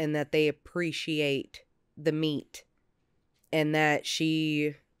thanks and that they appreciate the meat and that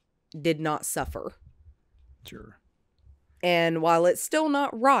she did not suffer. Sure. And while it's still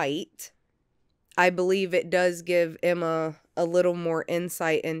not right, I believe it does give Emma a little more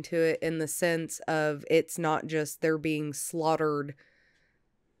insight into it in the sense of it's not just they're being slaughtered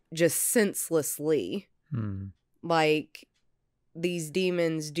just senselessly. Like, these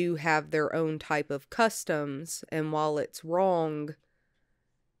demons do have their own type of customs, and while it's wrong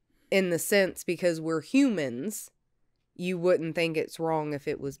in the sense because we're humans, you wouldn't think it's wrong if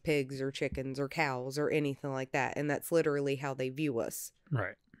it was pigs or chickens or cows or anything like that. And that's literally how they view us.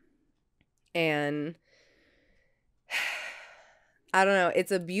 Right. And I don't know.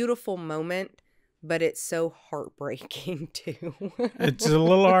 It's a beautiful moment, but it's so heartbreaking too. It's a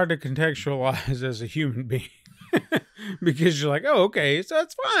little hard to contextualize as a human being. Because you're like, oh, okay, so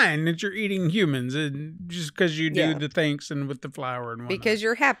that's fine that you're eating humans, and just because you do the thanks and with the flour and whatnot. Because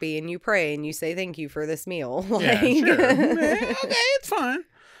you're happy and you pray and you say thank you for this meal. Yeah, sure. Okay, it's fine.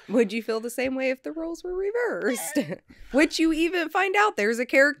 Would you feel the same way if the roles were reversed? Which you even find out there's a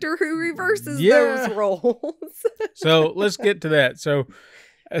character who reverses those roles. So let's get to that. So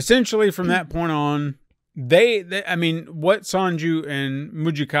essentially from that point on, they I mean, what Sanju and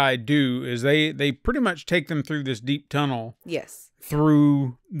Mujikai do is they pretty much take them through this deep tunnel. Yes.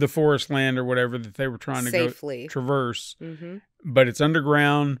 Through the forest land or whatever that they were trying to safely go traverse. But it's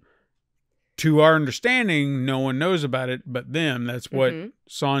underground. To our understanding, no one knows about it but them. That's what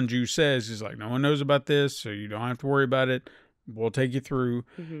Sanju says. He's like, no one knows about this, so you don't have to worry about it. We'll take you through.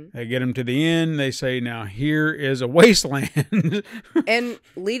 They get them to the end. They say, now here is a wasteland. And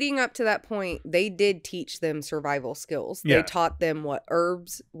leading up to that point, they did teach them survival skills. They taught them what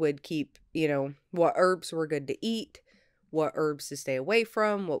herbs would keep, what herbs were good to eat, what herbs to stay away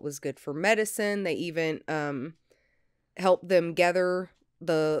from, what was good for medicine. They even helped them gather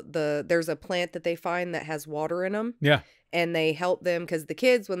there's a plant that they find that has water in them. Yeah. And they help them because the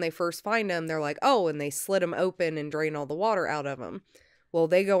kids, when they first find them, they're like, oh, and they slit them open and drain all the water out of them. Well,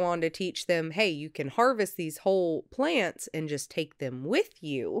 they go on to teach them, hey, you can harvest these whole plants and just take them with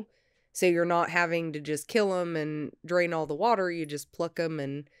you. So you're not having to just kill them and drain all the water. You just pluck them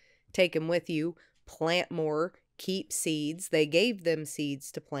and take them with you, plant more, keep seeds. They gave them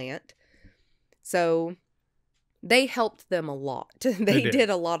seeds to plant. So they helped them a lot. They did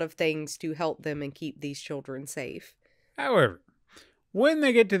a lot of things to help them and keep these children safe. However, when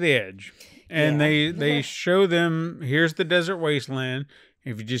they get to the edge and they show them, here's the desert wasteland.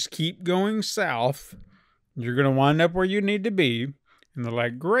 If you just keep going south, you're going to wind up where you need to be. And they're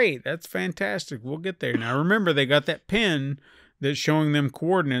like, great, that's fantastic. We'll get there. Now, remember, they got that pin that's showing them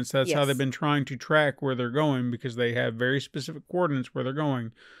coordinates. That's how they've been trying to track where they're going because they have very specific coordinates where they're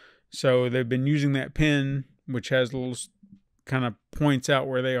going. So they've been using that pin, which has little kind of points out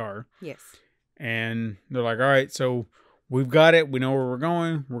where they are. Yes. And they're like, all right, so we've got it. We know where we're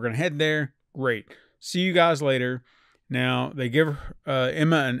going. We're going to head there. Great. See you guys later. Now, they give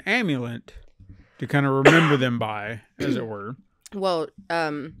Emma an amulet to kind of remember them by, as it were. Well,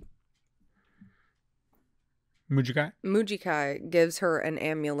 Mujikai gives her an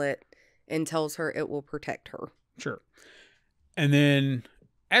amulet and tells her it will protect her. Sure. And then,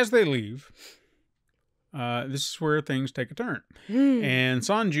 as they leave... this is where things take a turn. And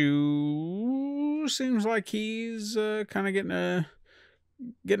Sanju seems like he's kind of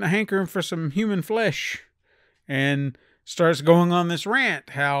getting a hankering for some human flesh and starts going on this rant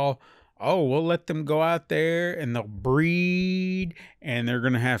how, oh, we'll let them go out there and they'll breed and they're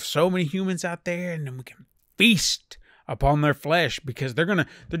going to have so many humans out there and then we can feast upon their flesh because they're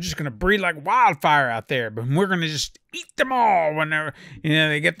just gonna breed like wildfire out there, but we're gonna just eat them all whenever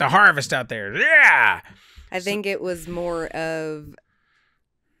they get the harvest out there. Yeah, I think it was more of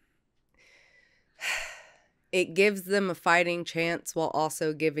it gives them a fighting chance while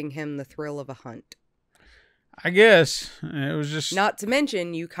also giving him the thrill of a hunt. I guess it was just not to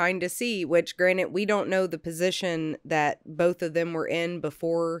mention you kind of see, which granted we don't know the position that both of them were in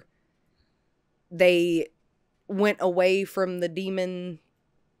before they went away from the demon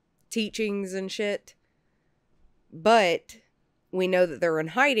teachings and shit. But we know that they're in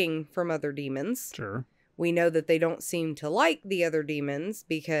hiding from other demons. Sure. We know that they don't seem to like the other demons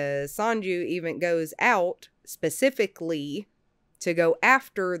because Sanju even goes out specifically to go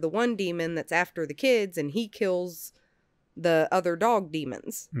after the one demon that's after the kids and he kills the other dog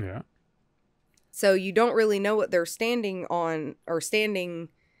demons. Yeah. So you don't really know what they're standing on or standing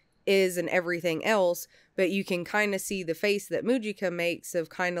is and everything else, but you can kind of see the face that Mujika makes of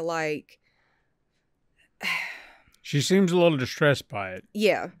kind of like she seems a little distressed by it.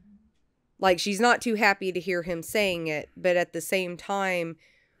 Yeah. Like, she's not too happy to hear him saying it, but at the same time,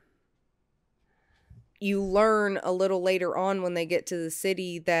 you learn a little later on when they get to the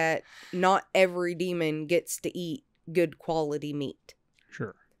city that not every demon gets to eat good quality meat.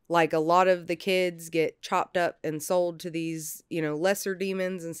 Sure. Like, a lot of the kids get chopped up and sold to these, lesser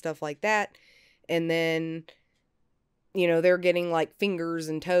demons and stuff like that. And then, they're getting like fingers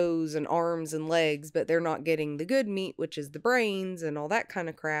and toes and arms and legs, but they're not getting the good meat, which is the brains and all that kind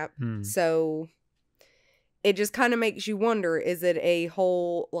of crap. So it just kind of makes you wonder, is it a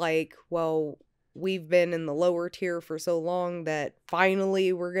whole like, well, we've been in the lower tier for so long that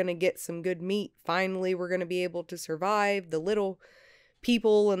finally we're going to get some good meat. Finally, we're going to be able to survive. The little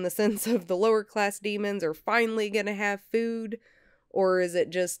people in the sense of the lower class demons are finally going to have food. Or is it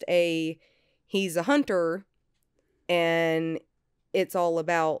just he's a hunter and it's all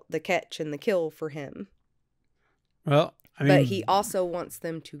about the catch and the kill for him? Well, I mean, but he also wants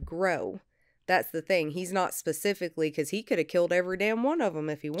them to grow. That's the thing. He's not specifically, because he could have killed every damn one of them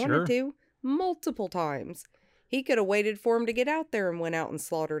if he wanted to. Multiple times. He could have waited for him to get out there and went out and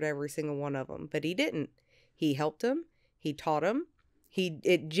slaughtered every single one of them, but he didn't. He helped him. He taught him.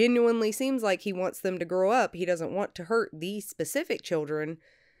 It genuinely seems like he wants them to grow up. He doesn't want to hurt these specific children,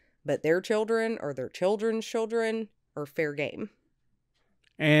 but their children or their children's children are fair game.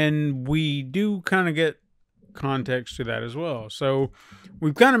 And we do kind of get context to that as well. So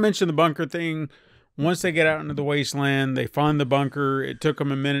we've kind of mentioned the bunker thing. Once they get out into the wasteland, they find the bunker. It took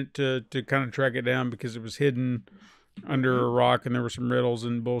them a minute to kind of track it down because it was hidden under a rock and there were some riddles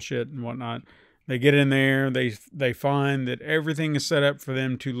and bullshit and whatnot. They get in there. They find that everything is set up for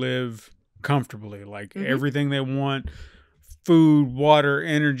them to live comfortably. Like everything they want, food, water,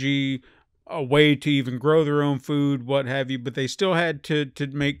 energy, a way to even grow their own food, what have you. But they still had to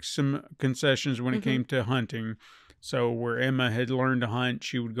make some concessions when it came to hunting. So where Emma had learned to hunt,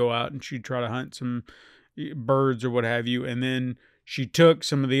 she would go out and she'd try to hunt some birds or what have you. And then she took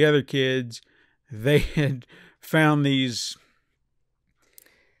some of the other kids. They had found these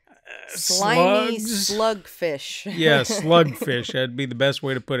slimy slugs. slugfish. Yeah, slugfish. That'd be the best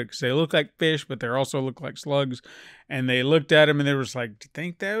way to put it, because they look like fish, but they also look like slugs. And they looked at them and they was like, "Do you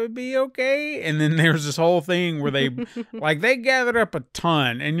think that would be okay?" And then there was this whole thing where they they gathered up a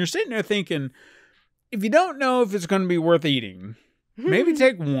ton. And you're sitting there thinking, if you don't know if it's going to be worth eating, maybe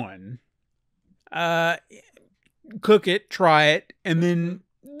take one, cook it, try it, and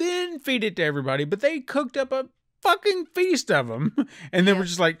then feed it to everybody. But they cooked up a fucking feast of them. And they were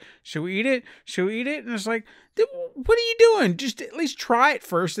just like, should we eat it? Should we eat it? And it's like, what are you doing? Just at least try it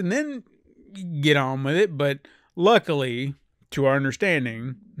first and then get on with it. But luckily, to our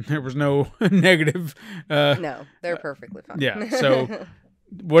understanding, there was no negative. No, they're perfectly fine. Yeah, so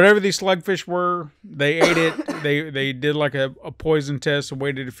whatever these slugfish were, they ate it. They did like a poison test and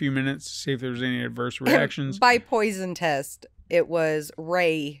waited a few minutes to see if there was any adverse reactions. By poison test, it was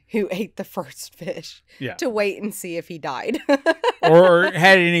Ray who ate the first fish to wait and see if he died. or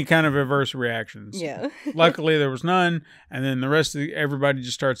had any kind of adverse reactions. Yeah. Luckily, there was none. And then the rest of everybody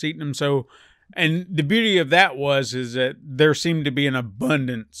just starts eating them. So, and the beauty of that is that there seemed to be an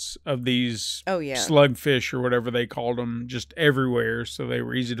abundance of these slugfish or whatever they called them just everywhere. So they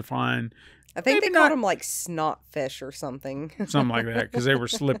were easy to find. I think they called them like snotfish or something. Something like that, because they were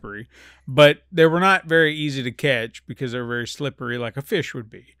slippery. But they were not very easy to catch because they were very slippery like a fish would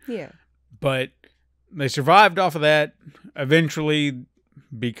be. Yeah. But they survived off of that. Eventually,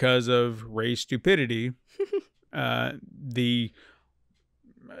 because of Ray's stupidity, the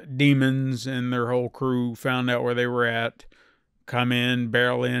demons and their whole crew found out where they were at, come in,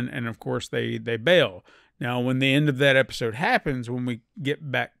 barrel in, and of course they bail. Now, when the end of that episode happens, when we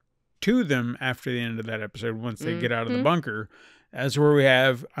get back to them after the end of that episode, once they get out of the bunker, that's where we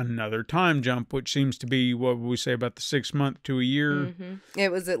have another time jump, which seems to be, what would we say, about the 6 month to a year?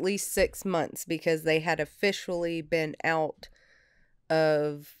 It was at least 6 months because they had officially been out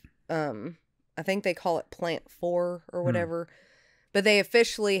of, I think they call it Plant 4 or whatever, but they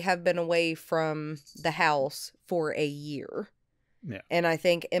officially have been away from the house for a year. Yeah. And I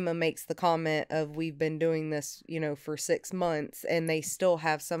think Emma makes the comment of, we've been doing this, for 6 months, and they still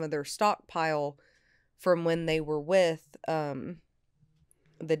have some of their stockpile from when they were with the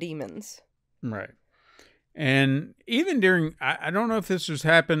demons. Right. And even during, I don't know if this has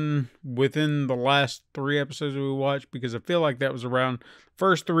happened within the last 3 episodes that we watched, because I feel like that was around,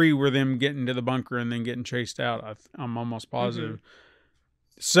 first 3 were them getting to the bunker and then getting chased out. I'm almost positive.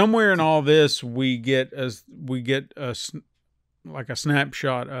 Somewhere in all this, we get a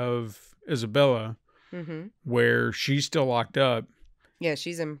snapshot of Isabella, where she's still locked up. Yeah,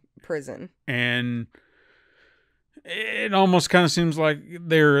 she's in prison. And it almost kind of seems like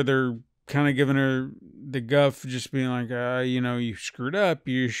they're kind of giving her the guff, just being like, you screwed up.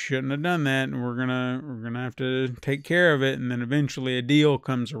 You shouldn't have done that. And we're going to have to take care of it. And then eventually a deal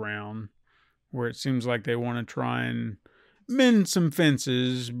comes around where it seems like they want to try and mend some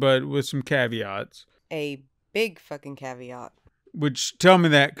fences, but with some caveats. A big fucking caveat. Which, tell me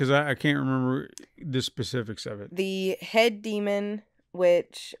that, because I can't remember the specifics of it. The head demon,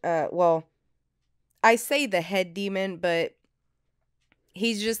 which, I say the head demon, but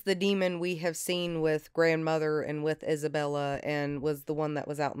he's just the demon we have seen with Grandmother and with Isabella, and was the one that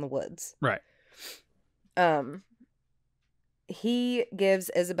was out in the woods. Right. He gives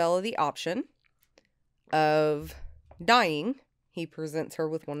Isabella the option of dying. He presents her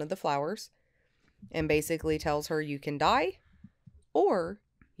with one of the flowers and basically tells her, you can die or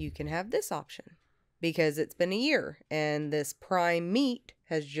you can have this option, because it's been a year and this prime meat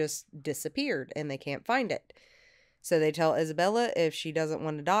has just disappeared and they can't find it. So they tell Isabella if she doesn't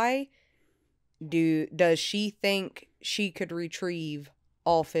want to die, does she think she could retrieve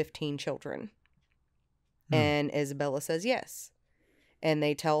all 15 children? And Isabella says yes. And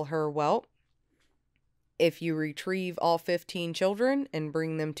they tell her, well, if you retrieve all 15 children and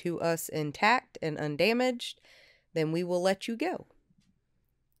bring them to us intact and undamaged, then we will let you go.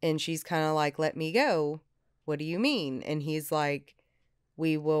 And she's kind of like, let me go? What do you mean? And he's like,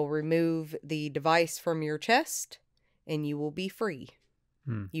 we will remove the device from your chest and you will be free.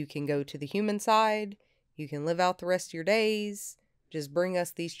 You can go to the human side. You can live out the rest of your days. Just bring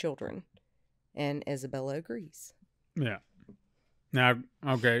us these children. And Isabella agrees. Yeah. Now,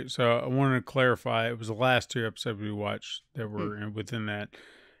 okay, so I wanted to clarify. It was the last 2 episodes we watched that were within that.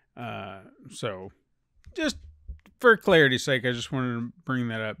 So, just for clarity's sake, I just wanted to bring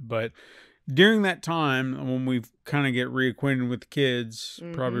that up. But during that time, when we kind of get reacquainted with the kids,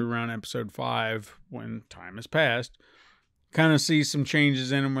 probably around episode 5, when time has passed, kind of see some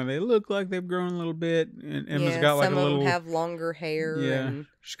changes in them where they look like they've grown a little bit. And Emma's got like a little... some of them have longer hair. Yeah, and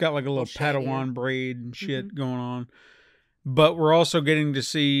she's got like a little shinier Padawan braid and shit going on. But we're also getting to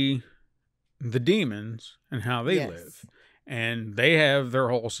see the demons and how they live. And they have their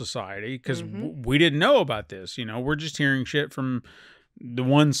whole society, because we didn't know about this. We're just hearing shit from the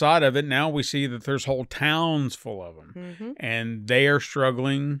one side of it. Now we see that there's whole towns full of them. And they are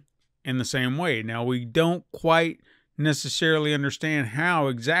struggling in the same way. Now, we don't quite necessarily understand how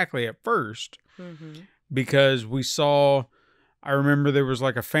exactly at first, because we saw... I remember there was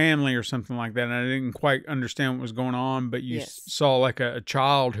like a family or something like that, and I didn't quite understand what was going on, but you saw like a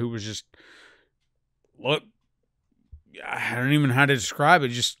child who was just, look, I don't even know how to describe it,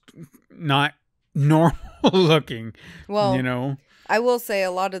 just not normal looking. Well, I will say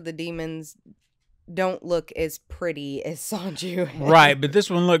a lot of the demons don't look as pretty as Sanju. Right, but this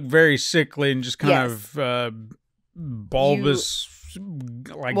one looked very sickly and just kind of bulbous,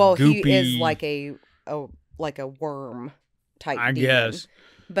 goopy. He is like a worm type I demon. guess.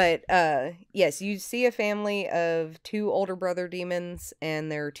 But yes, you see a family of 2 older brother demons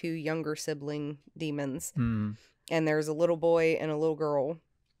and their 2 younger sibling demons. And there's a little boy and a little girl.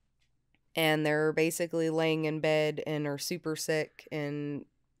 And they're basically laying in bed and are super sick and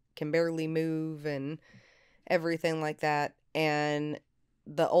can barely move and everything like that. And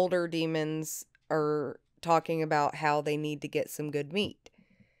the older demons are talking about how they need to get some good meat.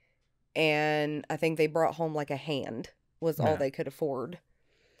 And I think they brought home like a hand was all they could afford.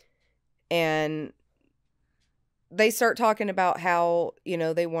 And they start talking about how,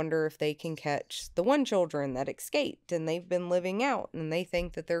 they wonder if they can catch the 1 children that escaped and they've been living out and they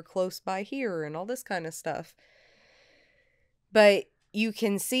think that they're close by here and all this kind of stuff. But you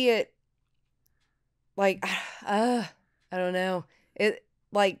can see it like, I don't know. It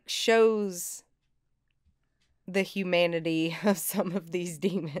like shows the humanity of some of these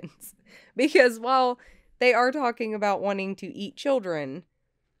demons, because while they are talking about wanting to eat children,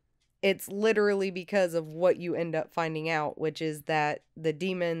 it's literally because of what you end up finding out, which is that the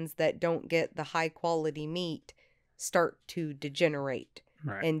demons that don't get the high quality meat start to degenerate.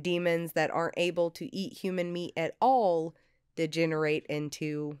 Right. And demons that aren't able to eat human meat at all degenerate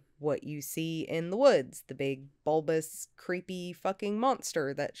into what you see in the woods. The big, bulbous, creepy fucking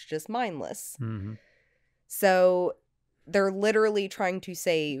monster that's just mindless. So they're literally trying to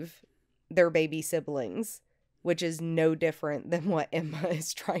save their baby siblings, which is no different than what Emma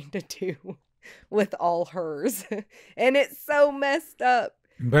is trying to do with all hers. And it's so messed up.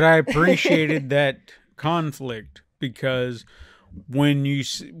 But I appreciated that conflict, because when you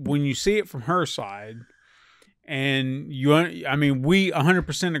see it from her side, and we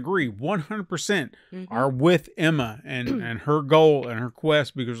 100% agree, 100% are with Emma and her goal and her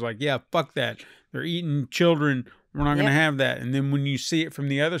quest, because fuck that. They're eating children. We're not going to have that. And then when you see it from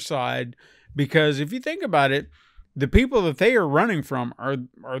the other side, because if you think about it, the people that they are running from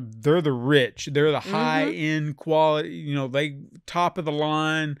they're the rich. They're the high end quality, you know, they top of the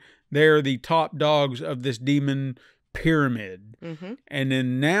line. They're the top dogs of this demon pyramid. And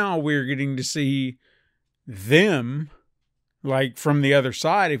then now we're getting to see them like from the other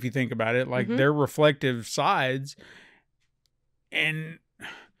side, if you think about it, like their reflective sides. And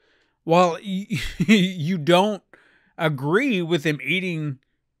while you don't agree with them eating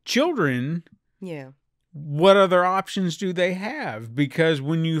children, what other options do they have? Because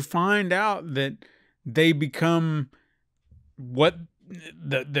when you find out that they become what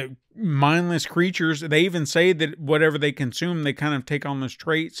the mindless creatures, they even say that whatever they consume, they kind of take on those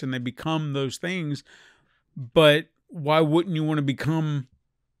traits and they become those things. But why wouldn't you want to become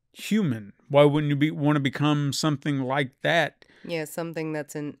human? Why wouldn't you want to become something like that? Yeah, something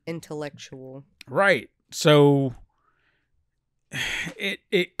that's an intellectual. Right. So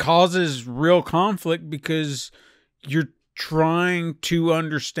it causes real conflict because you're trying to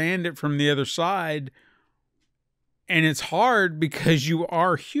understand it from the other side. And it's hard because you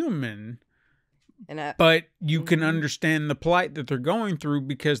are human. But you can understand the plight that they're going through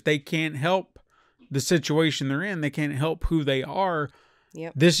because they can't help the situation they're in. They can't help who they are.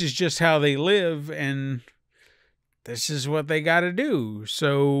 This is just how they live, and this is what they got to do.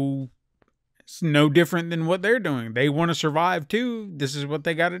 So it's no different than what they're doing. They want to survive too. This is what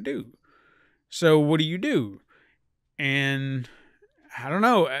they got to do. So what do you do? And I don't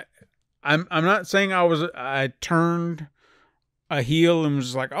know. I'm not saying I turned a heel and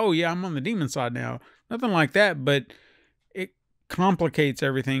was like, oh yeah, I'm on the demon side now. Nothing like that, but it complicates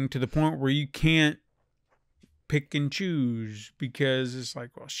everything to the point where you can't pick and choose because it's like,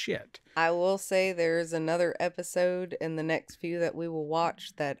 well, shit. I will say there's another episode in the next few that we will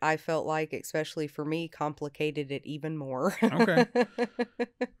watch that I felt like, especially for me, complicated it even more. Okay.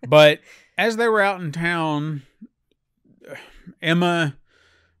 But as they were out in town, Emma,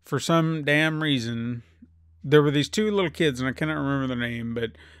 for some damn reason, there were these two little kids, and I cannot remember their name,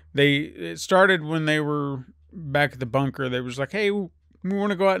 but it started when they were back at the bunker. They was like, hey, we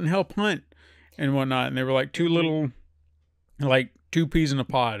want to go out and help hunt and whatnot. And they were like two little, like two peas in a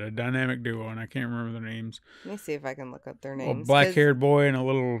pod, a dynamic duo, and I can't remember their names. Let me see if I can look up their names. A black-haired boy and a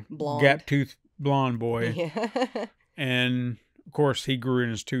little gap-toothed blonde boy. Yeah. And, of course, he grew in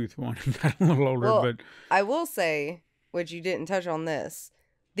his tooth when he got a little older. Well, but I will say, which you didn't touch on this,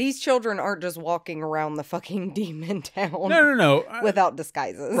 these children aren't just walking around the fucking demon town. No. Without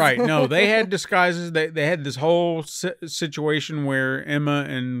disguises. Right. No, they had disguises. They had this whole situation where Emma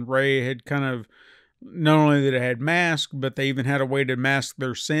and Ray had kind of, not only that it had masks, but they even had a way to mask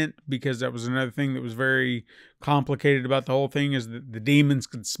their scent, because that was another thing that was very complicated about the whole thing, is that the demons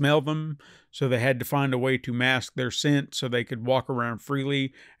could smell them. So they had to find a way to mask their scent so they could walk around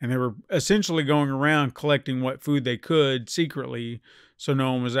freely. And they were essentially going around collecting what food they could secretly, so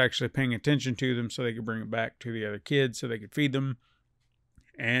no one was actually paying attention to them, so they could bring it back to the other kids so they could feed them.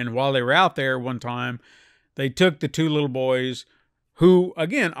 And while they were out there one time, they took the two little boys who,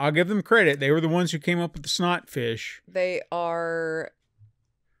 again, I'll give them credit. They were the ones who came up with the snot fish. They are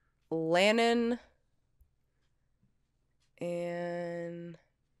Lannan and...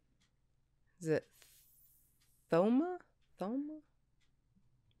 Is it Thoma?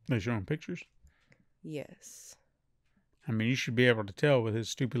 They showing pictures? Yes. I mean, you should be able to tell with his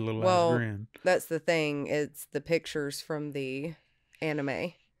stupid little ass grin. That's the thing. It's the pictures from the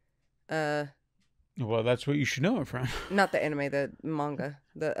anime. Well, that's what you should know it from. Not the anime, the manga.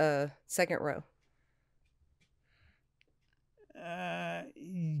 The second row.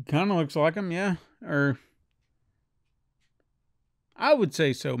 Kind of looks like him, yeah. Or I would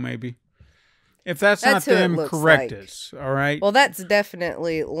say so, maybe. If that's not them, correct us. All right. Well, that's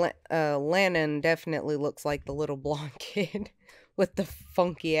definitely Lannan. Definitely looks like the little blonde kid with the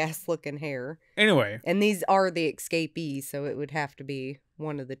funky ass looking hair. Anyway, and these are the escapees, so it would have to be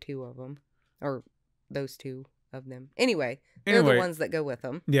one of the two of them, or those two of them. Anyway, they're the ones that go with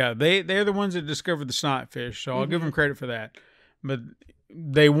them. Yeah, they're the ones that discovered the snotfish, so I'll give them credit for that. But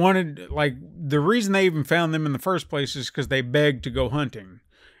they wanted, like, the reason they even found them in the first place is because they begged to go hunting.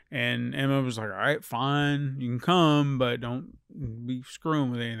 And Emma was like, all right, fine, you can come, but don't be screwing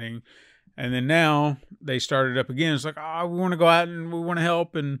with anything. And then now they started up again. It's like, oh, we want to go out and we want to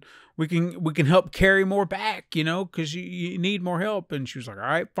help, and we can help carry more back, you know, because you need more help. And she was like, all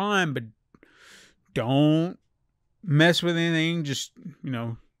right, fine, but don't mess with anything. Just, you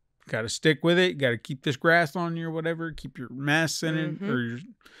know, got to stick with it. Got to keep this grass on you or whatever. Keep your mask in it, or your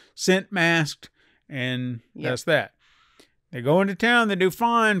scent masked, and that's that. They go into town, they do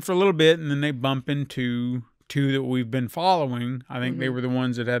fine for a little bit, and then they bump into two that we've been following, I think they were the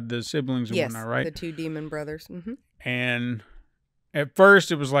ones that had the siblings and whatnot, right? The two demon brothers. Mm-hmm. And at first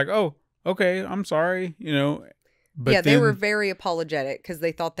it was like, oh, okay, I'm sorry, you know. But yeah, they were very apologetic because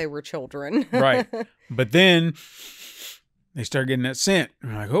they thought they were children. Right. But then they start getting that scent.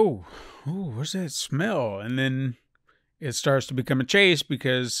 And like, oh, what's that smell? And then it starts to become a chase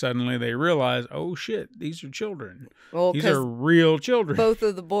because suddenly they realize, oh shit, these are children. Well, these are real children. Both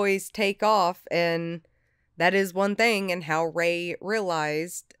of the boys take off, and that is one thing. And how Ray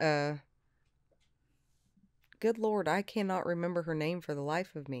realized, good Lord, I cannot remember her name for the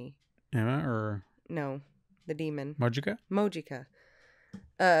life of me. Emma or? No, the demon. Mojika?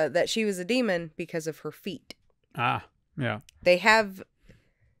 That she was a demon because of her feet. Ah, yeah. They have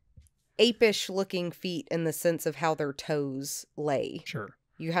apish looking feet in the sense of how their toes lay. Sure.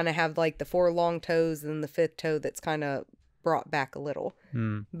 You kind of have like the 4 long toes and the 5th toe that's kind of brought back a little.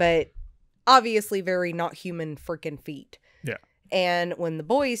 But obviously very not human freaking feet. Yeah. And when the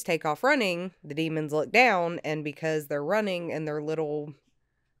boys take off running, the demons look down, and because they're running and their little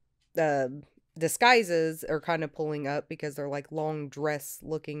disguises are kind of pulling up because they're like long dress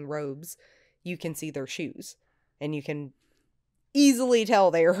looking robes, you can see their shoes. And you can easily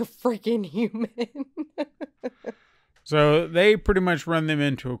tell they are freaking human. So they pretty much run them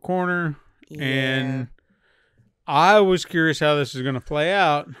into a corner. Yeah. And I was curious how this is going to play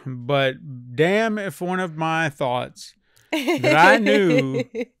out. But damn if one of my thoughts that I knew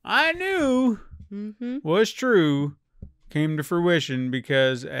was true came to fruition,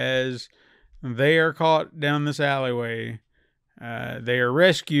 because as they are caught down this alleyway, they are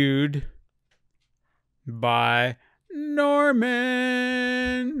rescued by Norman.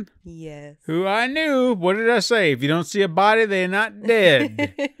 Yes. Who I knew. What did I say? If you don't see a body, they're not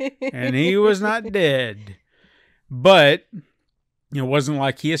dead. And he was not dead. But it wasn't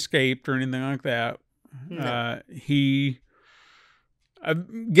like he escaped or anything like that. No. He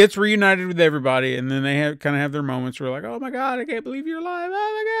gets reunited with everybody, and then they kind of have their moments where like, oh my God, I can't believe you're alive.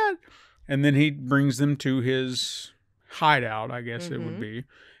 Oh my God. And then he brings them to his hideout, I guess it would be.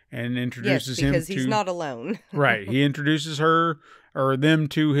 And introduces him to... because he's not alone. Right. He introduces her or them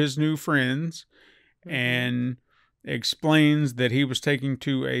to his new friends and explains that he was taken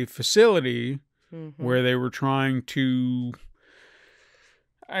to a facility where they were trying to,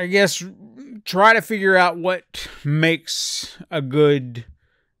 I guess, try to figure out what makes a good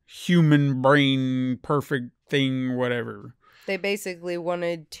human brain perfect thing, whatever. They basically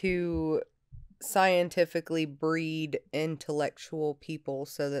wanted to scientifically breed intellectual people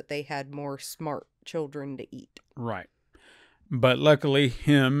so that they had more smart children to eat. Right. But luckily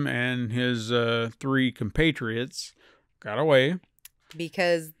him and his 3 compatriots got away.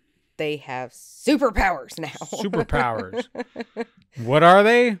 Because they have superpowers now. Superpowers. What are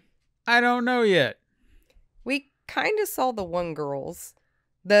they? I don't know yet. We kind of saw the one girls,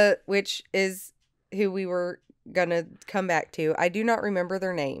 which is who we were gonna come back to. I do not remember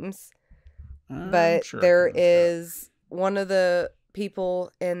their names. But sure there is one of the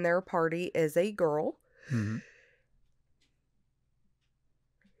people in their party is a girl.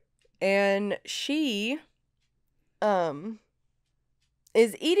 And she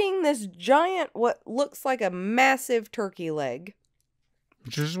is eating this giant, what looks like a massive turkey leg.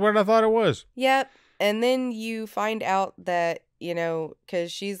 Which is what I thought it was. Yep. And then you find out that, you know,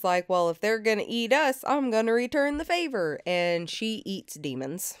 because she's like, well, if they're going to eat us, I'm going to return the favor. And she eats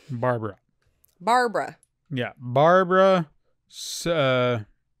demons. Barbara. Yeah. Barbara,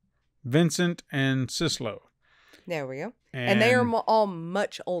 Vincent, and Sislo. There we go. And they are all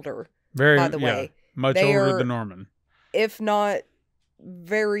much older, by the way. Much older than Norman. If not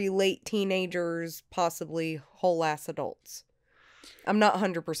very late teenagers, possibly whole-ass adults. I'm not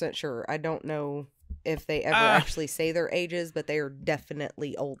 100% sure. I don't know if they ever actually say their ages, but they are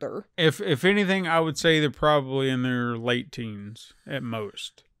definitely older. If anything, I would say they're probably in their late teens at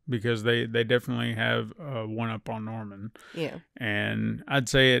most. Because they definitely have one up on Norman. Yeah. And I'd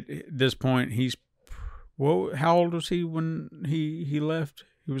say at this point, how old was he when he left?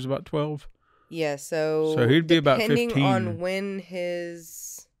 He was about 12? Yeah, so he'd be about 15. Depending on when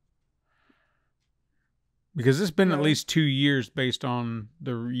his... Because it's been at least 2 years based on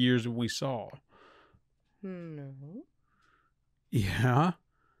the years that we saw. No. Yeah.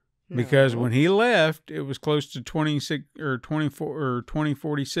 Because when he left, it was close to 26 or 24 or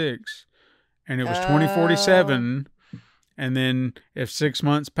 2046, and it was 2047. And then if 6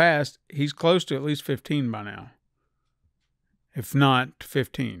 months passed, he's close to at least 15 by now, if not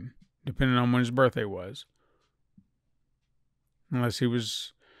 15, depending on when his birthday was. Unless he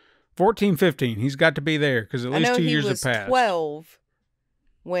was 14, 15, he's got to be there because at least 2 years have passed. He was 12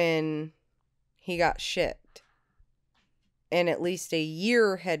 when he got shipped. and at least a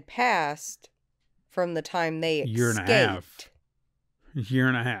year had passed from the time they escaped. Year and a half. Year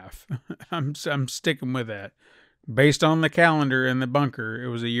and a half. I'm sticking with that. Based on the calendar in the bunker, it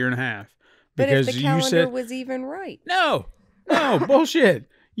was a year and a half. But Because if the you calendar said was even right. no, bullshit.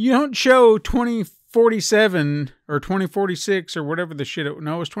 You don't show 2047 or 2046 or whatever the shit.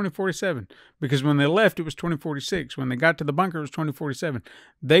 No, it was 2047 because when they left, it was 2046. When they got to the bunker, it was 2047.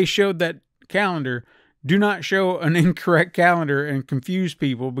 They showed that calendar. Do not show an incorrect calendar and confuse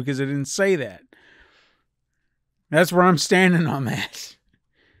people because it didn't say that. That's where I'm standing on that.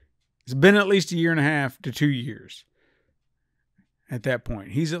 It's been at least a year and a half to 2 years at that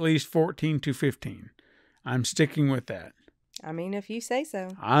point. He's at least 14 to 15. I'm sticking with that. I mean, if you say so.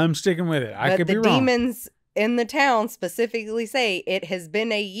 I'm sticking with it. I But could be the wrong. demons in the town specifically say it has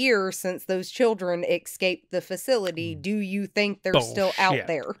been a year since those children escaped the facility. Do you think they're still out Bullshit.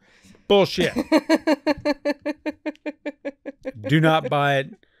 there? Bullshit. Do not buy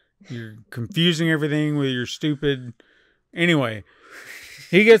it. You're confusing everything with your stupid... Anyway,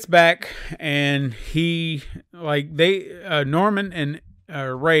 he gets back and Norman and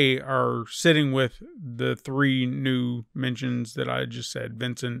Ray are sitting with the three new mentions that I just said,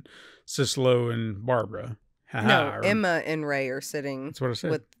 Vincent, Cicelo, and Barbara. No, Emma and Ray are sitting. That's what I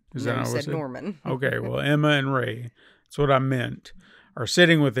said. With, Is that no, not you what I said said? Norman. Okay, well, Emma and Ray, that's what I meant, are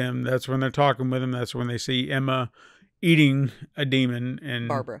sitting with him. That's when they're talking with him. That's when they see Emma eating a demon and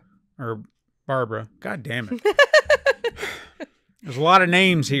Barbara. God damn it. There's a lot of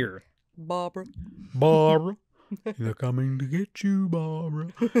names here. Barbara. They're coming to get you, Barbara.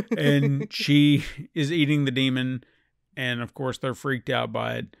 And she is eating the demon. And of course, they're freaked out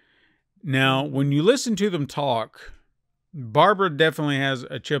by it. Now, when you listen to them talk, Barbara definitely has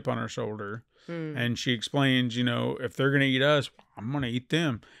a chip on her shoulder. And she explains, if they're going to eat us, I'm going to eat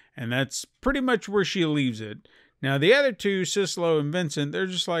them. And that's pretty much where she leaves it. Now, the other two, Cicelo and Vincent, they're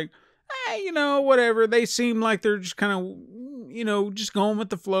just like, whatever. They seem like they're just kind of, just going with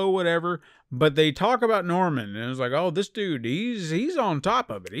the flow, whatever. But they talk about Norman, and it's like, oh, this dude, he's on top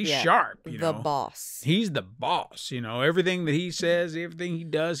of it. He's sharp, The boss. He's the boss, Everything that he says, everything he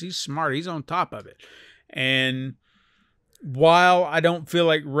does, he's smart. He's on top of it. And while I don't feel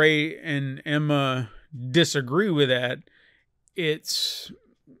like Ray and Emma disagree with that, it's,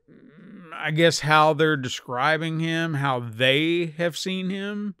 I guess, how they're describing him, how they have seen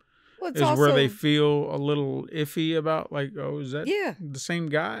him. Well, is where they feel a little iffy about, like, oh, is that the same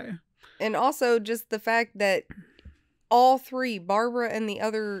guy? And also just the fact that all three, Barbara and the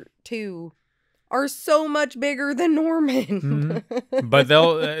other two, are so much bigger than Norman. But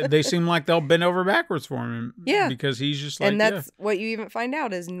they seem like they'll bend over backwards for him. Yeah. Because he's just like, and that's what you even find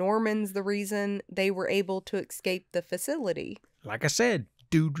out is Norman's the reason they were able to escape the facility. Like I said,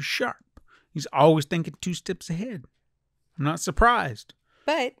 dude was sharp. He's always thinking 2 steps ahead. I'm not surprised.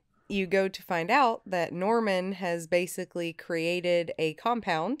 But you go to find out that Norman has basically created a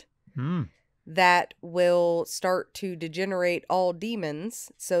compound that will start to degenerate all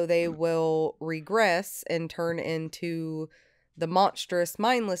demons, so they will regress and turn into the monstrous,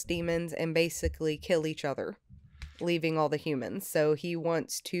 mindless demons and basically kill each other, leaving all the humans. So he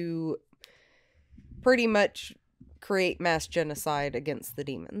wants to pretty much create mass genocide against the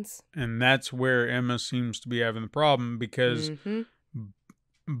demons. And that's where Emma seems to be having the problem, because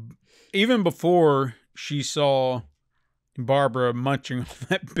even before she saw Barbara munching on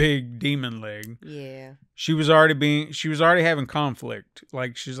that big demon leg, she was already having conflict.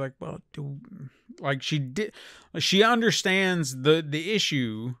 Like, she's like, well, she understands the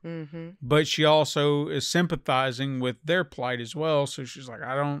issue, but she also is sympathizing with their plight as well. So she's like,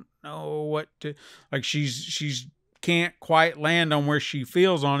 I don't know what to, like, she's can't quite land on where she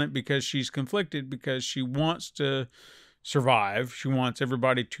feels on it, because she's conflicted, because she wants to survive. She wants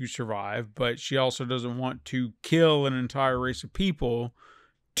everybody to survive, but she also doesn't want to kill an entire race of people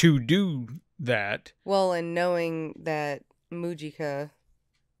to do that. Well, and knowing that Mujika,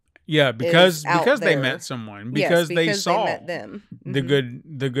 because they met someone, because they saw met them. the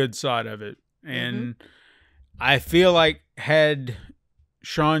good side of it, and I feel like had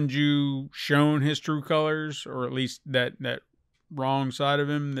Shanju shown his true colors, or at least that wrong side of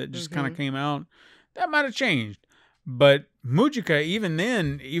him that just kind of came out, that might have changed. But Mujika, even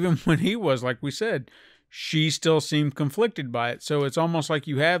then, even when he was, like we said, she still seemed conflicted by it. So it's almost like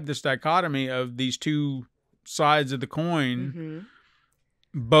you have this dichotomy of these two sides of the coin,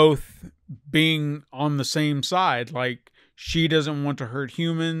 both being on the same side. Like, she doesn't want to hurt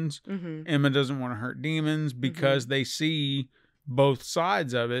humans. Emma doesn't want to hurt demons, because they see both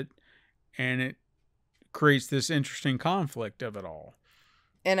sides of it, and it creates this interesting conflict of it all.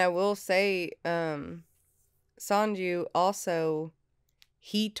 And I will say, Sanju also,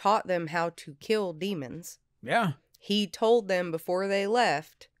 he taught them how to kill demons. Yeah. He told them before they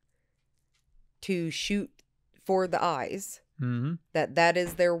left to shoot for the eyes. Mm-hmm. That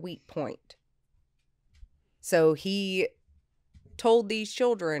is their weak point. So he told these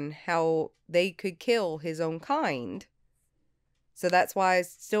children how they could kill his own kind. So that's why I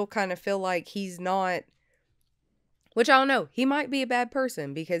still kind of feel like he's not, which I don't know, he might be a bad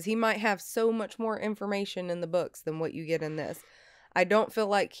person because he might have so much more information in the books than what you get in this. I don't feel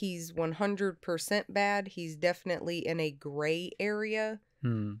like he's 100% bad. He's definitely in a gray area.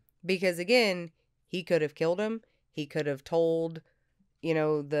 Because again, he could have killed him. He could have told, you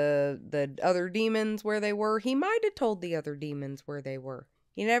know, the other demons where they were. He might have told the other demons where they were.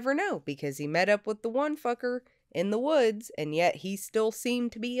 You never know, because he met up with the one fucker in the woods, and yet he still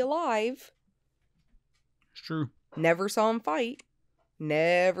seemed to be alive. It's true. Never saw him fight.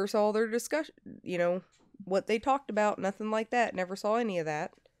 Never saw their discussion, you know, what they talked about. Nothing like that. Never saw any of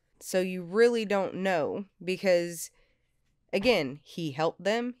that. So you really don't know, because again, he helped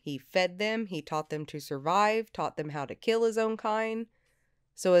them, he fed them, he taught them to survive, taught them how to kill his own kind.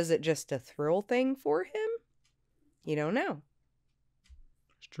 So is it just a thrill thing for him? You don't know.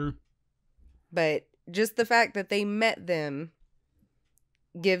 It's true. But just the fact that they met them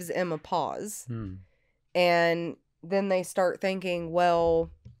gives Emma pause. And then they start thinking,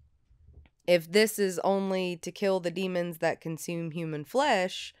 well, if this is only to kill the demons that consume human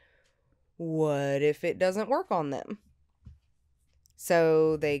flesh, what if it doesn't work on them?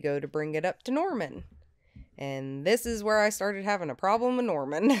 So they go to bring it up to Norman. And this is where I started having a problem with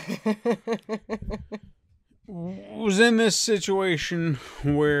Norman. Was in this situation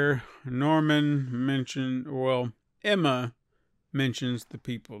where Norman mentioned, well, Emma mentions the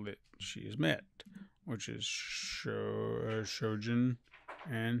people that she has met, which is Shojin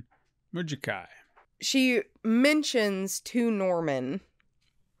and Mujikai. She mentions to Norman,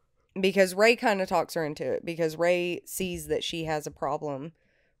 because Ray kind of talks her into it, because Ray sees that she has a problem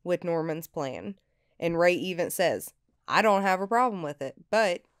with Norman's plan. And Ray even says, I don't have a problem with it,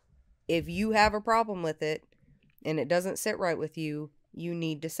 but if you have a problem with it and it doesn't sit right with you, you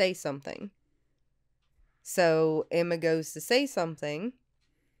need to say something. So Emma goes to say something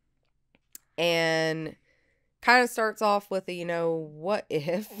and kind of starts off with a, you know, what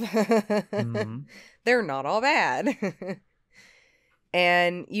if? They're not all bad.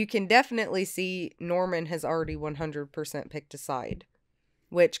 And you can definitely see Norman has already 100% picked a side.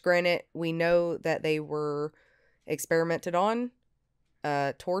 Which, granted, we know that they were experimented on,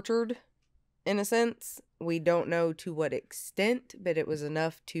 tortured, in a sense. We don't know to what extent, but it was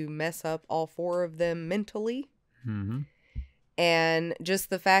enough to mess up all four of them mentally. And just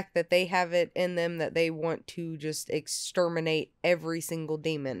the fact that they have it in them that they want to just exterminate every single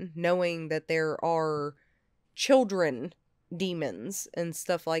demon, knowing that there are children demons and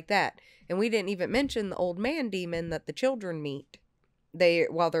stuff like that. And we didn't even mention the old man demon that the children meet.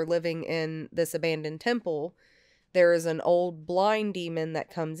 While they're living in this abandoned temple, there is an old blind demon that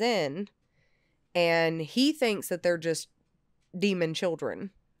comes in, and he thinks that they're just demon children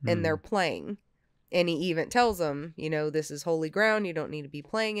and they're playing. And he even tells them, you know, this is holy ground, you don't need to be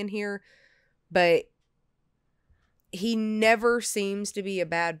playing in here. But he never seems to be a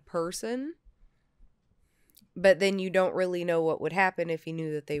bad person. But then you don't really know what would happen if he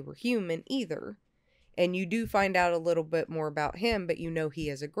knew that they were human either. And you do find out a little bit more about him, but you know he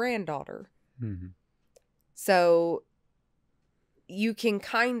has a granddaughter. So you can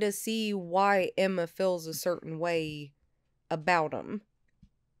kind of see why Emma feels a certain way about him.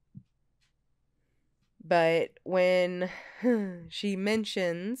 But when she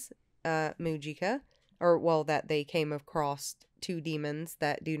mentions Mujika, or well, that they came across two demons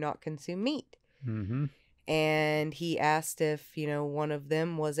that do not consume meat. And he asked if, you know, one of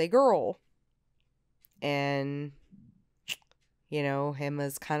them was a girl. And, you know,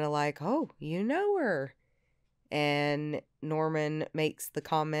 Emma's kind of like, oh, you know her. And Norman makes the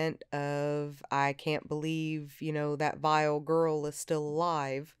comment of, I can't believe, you know, that vile girl is still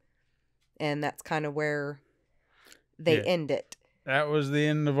alive. And that's kind of where they end it. That was the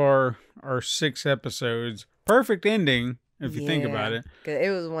end of our 6 episodes. Perfect ending, if you think about it. It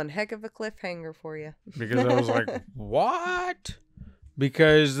was one heck of a cliffhanger for you. Because I was like, what?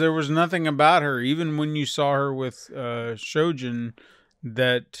 Because there was nothing about her, even when you saw her with Shojin,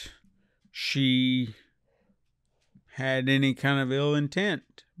 that she had any kind of ill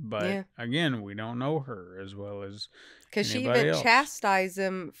intent. But again, we don't know her as well as because she anybody even else. chastised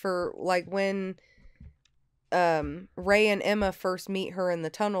him for, like, when Ray and Emma first meet her in the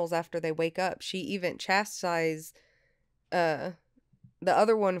tunnels after they wake up. She even chastised the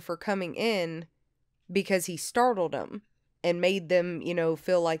other one for coming in because he startled them and made them, you know,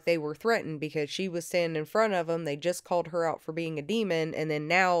 feel like they were threatened because she was standing in front of them. They just called her out for being a demon. And then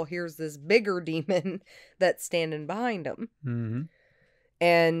now here's this bigger demon that's standing behind them. Mm-hmm.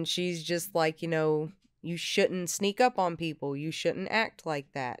 And she's just like, you know, you shouldn't sneak up on people. You shouldn't act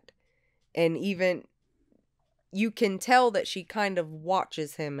like that. And even you can tell that she kind of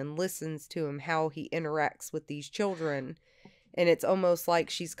watches him and listens to him, how he interacts with these children. And it's almost like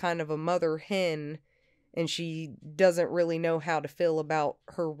she's kind of a mother hen and she doesn't really know how to feel about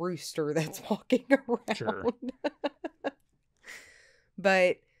her rooster that's walking around. Sure.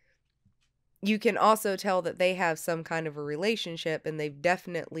 But you can also tell that they have some kind of a relationship and they've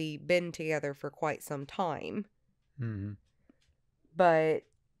definitely been together for quite some time. Mm-hmm. But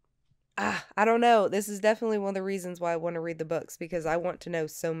I don't know. This is definitely one of the reasons why I want to read the books, because I want to know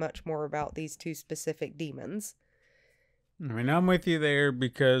so much more about these two specific demons. I mean, I'm with you there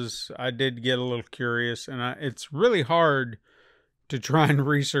because I did get a little curious, and it's really hard to try and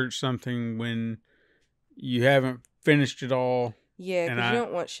research something when you haven't finished it all. Yeah, because you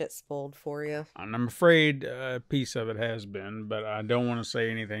don't want shit spoiled for you. And I'm afraid a piece of it has been, but I don't want to say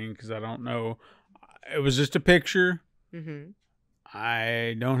anything because I don't know. It was just a picture. Mm-hmm.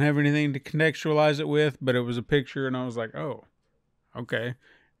 I don't have anything to contextualize it with, but it was a picture, and I was like, oh, okay.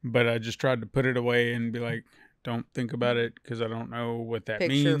 But I just tried to put it away and be like, don't think about it because I don't know what that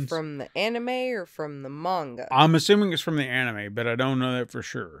means. Picture from the anime or from the manga? I'm assuming it's from the anime, but I don't know that for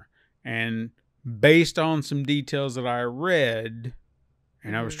sure. And based on some details that I read,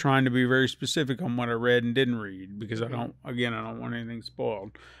 and I was trying to be very specific on what I read and didn't read because I don't want anything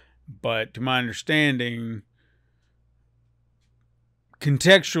spoiled. But to my understanding,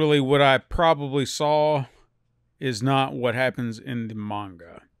 contextually, what I probably saw is not what happens in the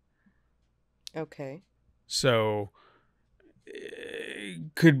manga. Okay. So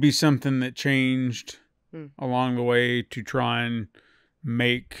it could be something that changed along the way to try and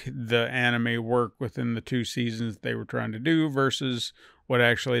make the anime work within the 2 seasons they were trying to do versus what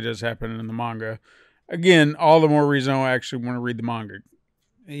actually does happen in the manga. Again, all the more reason I actually want to read the manga.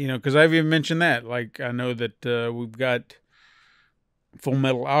 You know, because I've even mentioned that. Like, I know that we've got Full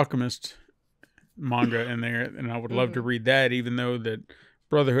Metal Alchemist manga in there, and I would love to read that, even though that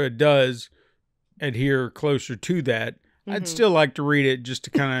Brotherhood does adhere closer to that. I'd still like to read it just to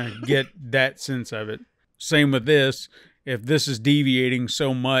kind of get that sense of it. Same with this. If this is deviating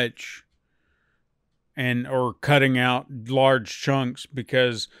so much or cutting out large chunks,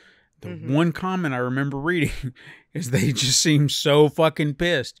 because the one comment I remember reading is they just seemed so fucking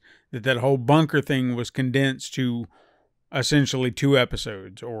pissed that whole bunker thing was condensed to essentially 2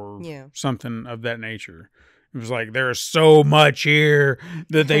 episodes or something of that nature. It was like, there's so much here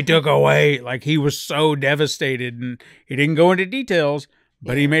that they took away. Like, he was so devastated, and he didn't go into details,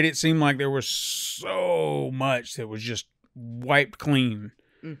 but he made it seem like there was so much that was just wiped clean.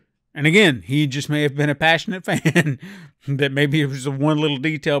 And again, he just may have been a passionate fan that maybe it was one little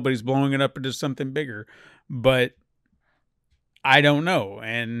detail, but he's blowing it up into something bigger. But I don't know.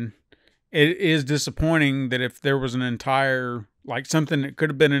 And it is disappointing that if there was an entire, like something that could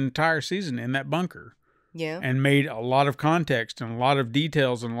have been an entire season in that bunker. Yeah. And made a lot of context and a lot of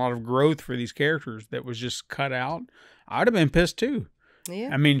details and a lot of growth for these characters that was just cut out, I'd have been pissed too.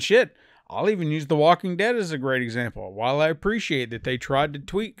 Yeah. I mean, shit. I'll even use The Walking Dead as a great example. While I appreciate that they tried to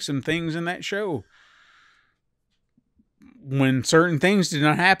tweak some things in that show, when certain things did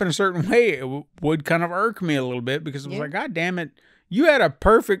not happen a certain way, it would kind of irk me a little bit because it was like, God damn it. You had a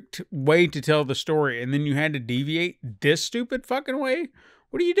perfect way to tell the story and then you had to deviate this stupid fucking way?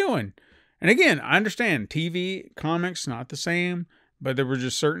 What are you doing? And again, I understand TV, comics, not the same, but there were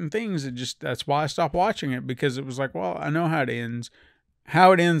just certain things that's why I stopped watching it, because it was like, well, I know how it ends.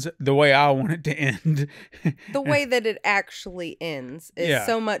 How it ends the way I want it to end. The way that it actually ends is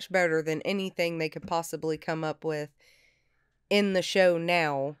so much better than anything they could possibly come up with in the show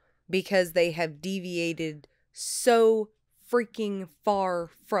now, because they have deviated so freaking far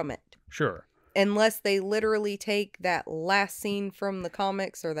from it. Sure. Unless they literally take that last scene from the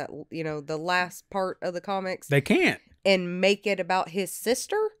comics, or that, you know, the last part of the comics. They can't. And make it about his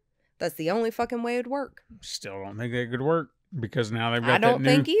sister. That's the only fucking way it'd work. Still don't think that could work, because now they've got I don't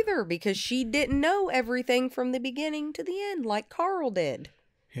think either, because she didn't know everything from the beginning to the end like Carl did.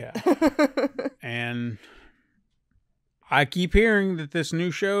 Yeah. And I keep hearing that this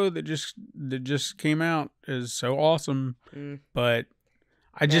new show that just came out is so awesome, but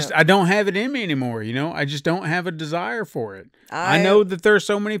I don't have it in me anymore, you know? I just don't have a desire for it. I know that there's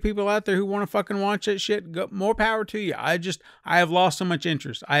so many people out there who want to fucking watch that shit. More power to you. I have lost so much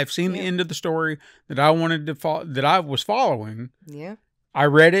interest. I have seen the end of the story that I wanted to that I was following. Yeah. I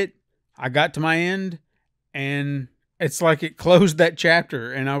read it. I got to my end, and it's like it closed that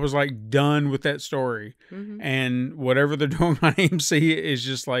chapter, and I was like done with that story. And whatever they're doing on AMC is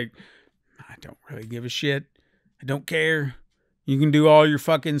just like, I don't really give a shit. I don't care. You can do all your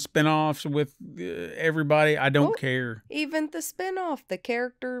fucking spinoffs with everybody. I don't care. Even the spinoff, the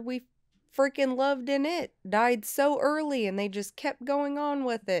character we freaking loved in it died so early, and they just kept going on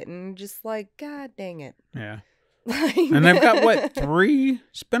with it, and just like, God dang it. Yeah. And they've got, what, 3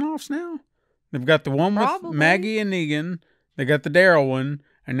 spinoffs now? They've got the one with Maggie and Negan. They got the Daryl one.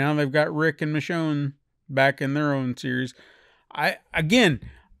 And now they've got Rick and Michonne back in their own series. Again,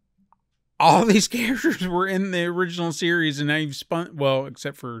 all these characters were in the original series, and now you've spun... Well,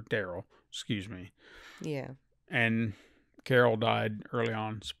 except for Daryl. Excuse me. Yeah. And Carol died early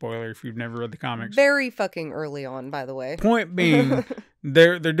on. Spoiler if you've never read the comics. Very fucking early on, by the way. Point being,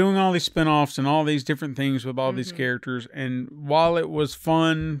 they're doing all these spinoffs and all these different things with all these characters. And while it was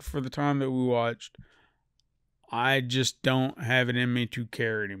fun for the time that we watched, I just don't have it in me to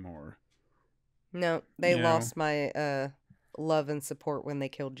care anymore. No, they lost my love and support when they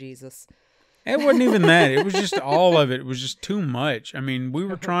killed Jesus. It wasn't even that. It was just all of it. It was just too much. I mean, we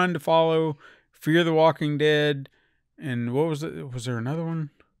were trying to follow Fear the Walking Dead, and what was it? Was there another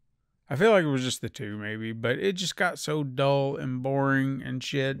one? I feel like it was just the 2 maybe, but it just got so dull and boring and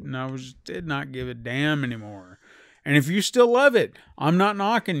shit, and I did not give a damn anymore. And if you still love it, I'm not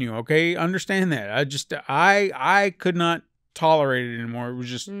knocking you, okay? Understand that. I could not tolerate it anymore. It was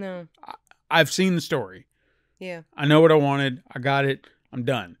just, no. I've seen the story. Yeah. I know what I wanted. I got it. I'm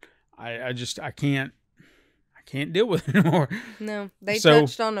done. I can't deal with it anymore. No, they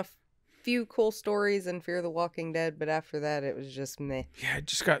touched on a few cool stories in Fear the Walking Dead, but after that, it was just meh. Yeah, it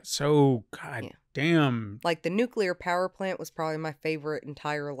just got so damn. Like the nuclear power plant was probably my favorite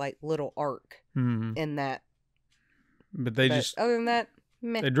entire like little arc in that. But other than that,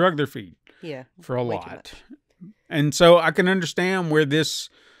 meh. They drug their feet. Yeah, for a lot, and so I can understand where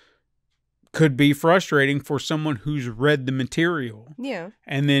this could be frustrating for someone who's read the material. Yeah.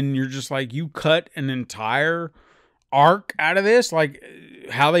 And then you're just like, you cut an entire arc out of this, like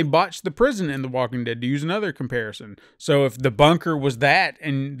how they botched the prison in The Walking Dead, to use another comparison. So if the bunker was that,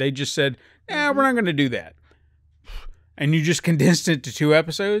 and they just said, we're not going to do that, and you just condensed it to 2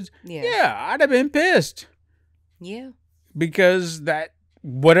 episodes, I'd have been pissed. Yeah. Because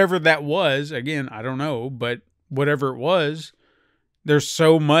whatever that was, again, I don't know, but whatever it was, there's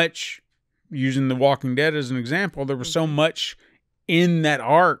so much... Using The Walking Dead as an example, there was so much in that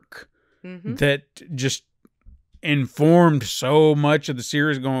arc that just informed so much of the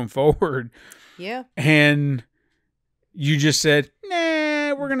series going forward. Yeah. And you just said,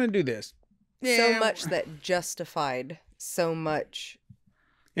 nah, we're going to do this. So much that justified so much.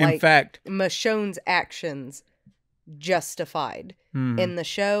 In fact, Michonne's actions justified. In the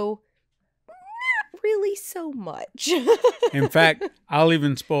show, not really so much. In fact, I'll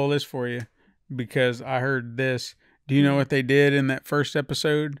even spoil this for you. Because I heard this. Do you know what they did in that first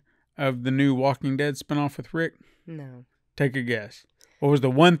episode of the new Walking Dead spinoff with Rick? No. Take a guess. What was the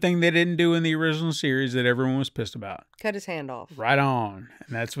one thing they didn't do in the original series that everyone was pissed about? Cut his hand off. Right on.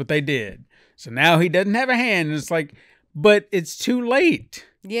 And that's what they did. So now he doesn't have a hand. And it's like, but it's too late.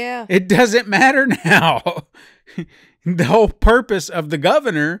 Yeah. It doesn't matter now. The whole purpose of the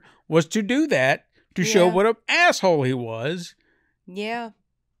governor was to do that, to show what an asshole he was. Yeah.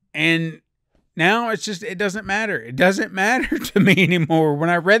 And... now it's just, it doesn't matter. It doesn't matter to me anymore. When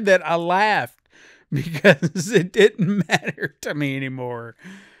I read that, I laughed because it didn't matter to me anymore.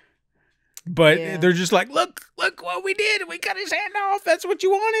 But they're just like, look what we did. We cut his hand off. That's what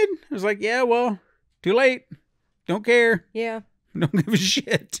you wanted. I was like, yeah, well, too late. Don't care. Yeah. Don't give a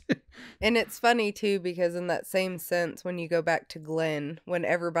shit. And it's funny too, because in that same sense, when you go back to Glenn, when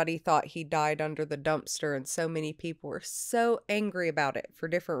everybody thought he died under the dumpster and so many people were so angry about it for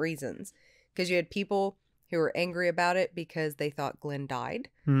different reasons. Because you had people who were angry about it because they thought Glenn died.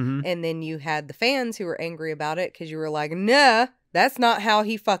 And then you had the fans who were angry about it because you were like, nah, that's not how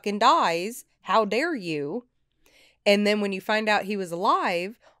he fucking dies. How dare you? And then when you find out he was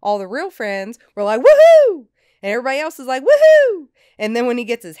alive, all the real fans were like, woohoo! And everybody else is like, woohoo! And then when he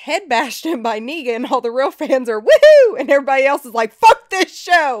gets his head bashed in by Negan, all the real fans are woohoo! And everybody else is like, fuck this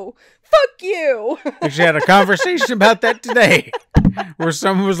show! Fuck you! Actually had a conversation about that today. Where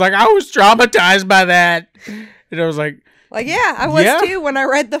someone was like, I was traumatized by that. And I was like, yeah, I was too when I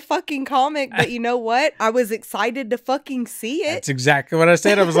read the fucking comic. But you know what? I was excited to fucking see it. That's exactly what I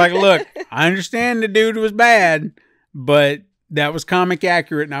said. I was like, look, I understand the dude was bad, but that was comic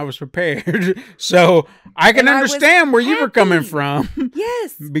accurate and I was prepared. So I can understand where you were coming from.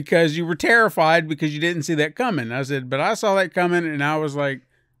 Yes. Because you were terrified because you didn't see that coming. I said, but I saw that coming and I was like,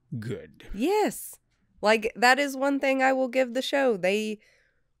 good. Yes. Like, that is one thing I will give the show. They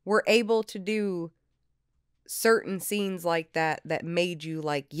were able to do certain scenes like that that made you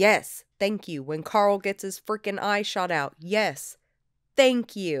like, yes, thank you. When Carl gets his freaking eye shot out, yes,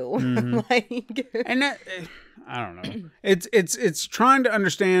 thank you. Like, and that, I don't know. It's trying to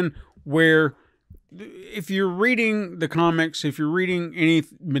understand where, if you're reading the comics, if you're reading any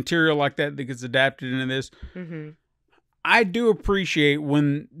material like that that gets adapted into this, I do appreciate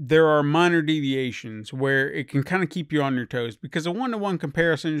when there are minor deviations where it can kind of keep you on your toes, because a one-to-one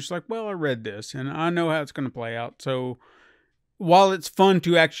comparison, you're just like, well, I read this and I know how it's going to play out. So while it's fun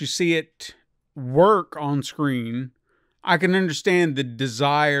to actually see it work on screen, I can understand the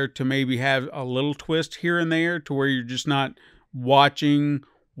desire to maybe have a little twist here and there to where you're just not watching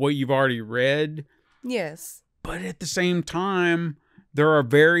what you've already read. yes. But at the same time, there are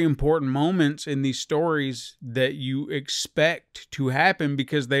very important moments in these stories that you expect to happen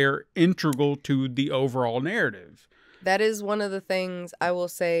because they are integral to the overall narrative. That is one of the things I will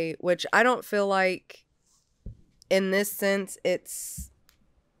say, which I don't feel like in this sense it's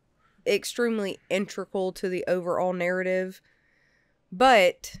extremely integral to the overall narrative.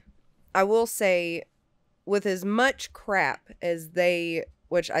 But I will say, with as much crap as they,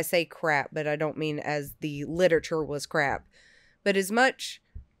 which I say crap, but I don't mean as the literature was crap, but as much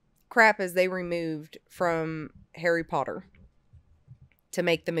crap as they removed from Harry Potter to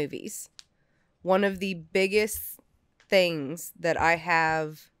make the movies, one of the biggest things that I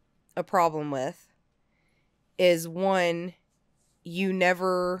have a problem with is, one, you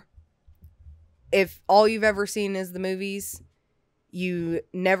never, if all you've ever seen is the movies, you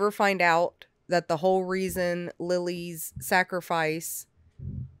never find out that the whole reason Lily's sacrifice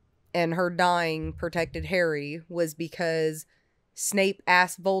and her dying protected Harry was because Snape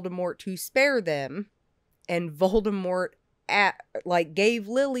asked Voldemort to spare them, and Voldemort gave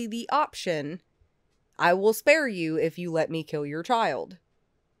Lily the option, I will spare you if you let me kill your child.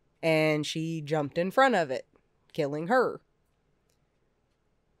 And she jumped in front of it, killing her.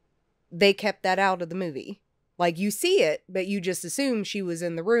 They kept that out of the movie. Like, you see it, but you just assume she was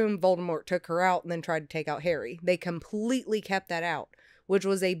in the room, Voldemort took her out, and then tried to take out Harry. They completely kept that out, which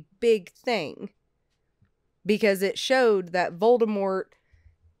was a big thing. Because it showed that Voldemort,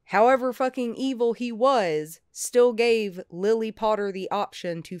 however fucking evil he was, still gave Lily Potter the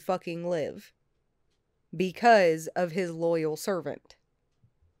option to fucking live. Because of his loyal servant.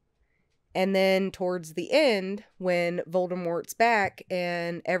 And then towards the end, when Voldemort's back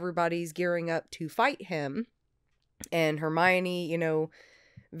and everybody's gearing up to fight him, and Hermione,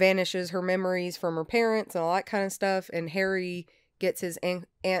 vanishes her memories from her parents and all that kind of stuff, and Harry gets his aunt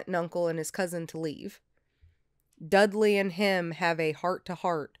and uncle and his cousin to leave. Dudley and him have a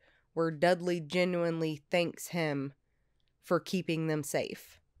heart-to-heart where Dudley genuinely thanks him for keeping them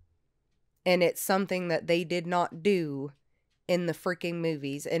safe. And it's something that they did not do in the freaking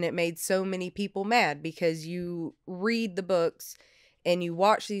movies. And it made so many people mad, because you read the books and you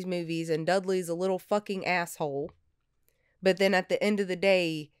watch these movies and Dudley's a little fucking asshole. But then at the end of the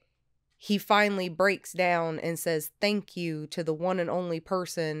day, he finally breaks down and says thank you to the one and only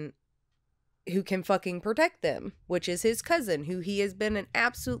person who can fucking protect them, which is his cousin, who he has been an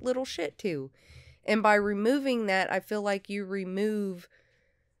absolute little shit to. And by removing that, I feel like you remove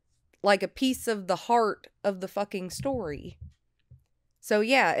like a piece of the heart of the fucking story. So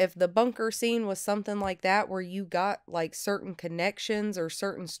yeah, if the bunker scene was something like that, where you got like certain connections or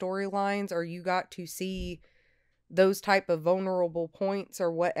certain storylines, or you got to see those type of vulnerable points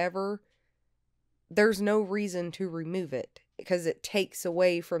or whatever, there's no reason to remove it, because it takes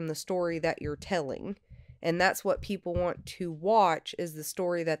away from the story that you're telling. And that's what people want to watch, is the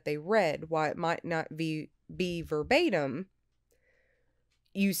story that they read. While it might not be verbatim,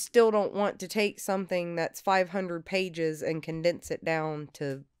 you still don't want to take something that's 500 pages and condense it down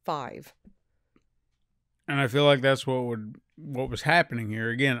to 5. And I feel like that's what was happening here.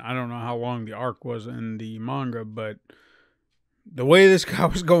 Again, I don't know how long the arc was in the manga, but the way this guy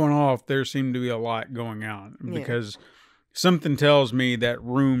was going off, there seemed to be a lot going on. Because something tells me that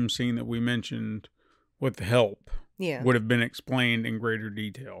room scene that we mentioned with the help would have been explained in greater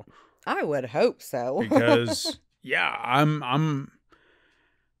detail. I would hope so. Because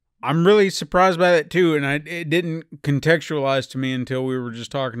I'm really surprised by that too, and it didn't contextualize to me until we were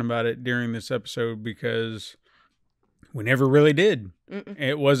just talking about it during this episode, because we never really did.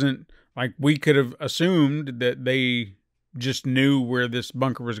 It wasn't like we could have assumed that they just knew where this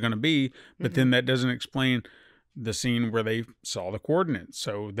bunker was going to be, but then that doesn't explain the scene where they saw the coordinates.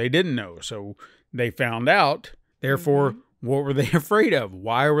 So they didn't know. So they found out. Therefore, what were they afraid of?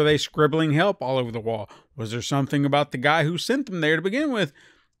 Why were they scribbling help all over the wall? Was there something about the guy who sent them there to begin with?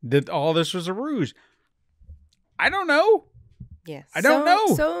 that all this was a ruse? I don't know. Yes. I don't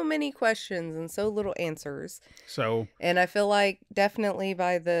know. So many questions and so little answers. So, and I feel like definitely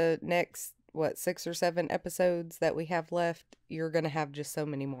by the next, 6 or 7 episodes that we have left, you're going to have just so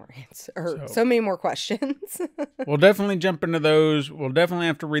many more answers, so many more questions. We'll definitely jump into those. We'll definitely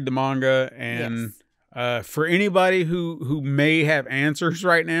have to read the manga. And for anybody who may have answers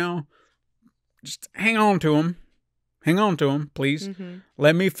right now, just hang on to them. Hang on to them, please. Mm-hmm.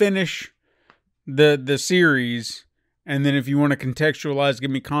 Let me finish the series. And then if you want to contextualize,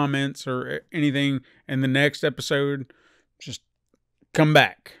 give me comments or anything in the next episode, just come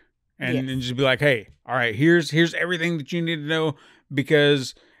back. And just be like, hey, all right, here's everything that you need to know,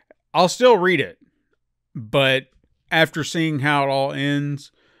 because I'll still read it. But after seeing how it all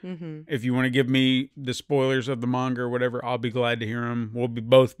ends, if you want to give me the spoilers of the manga or whatever, I'll be glad to hear them. We'll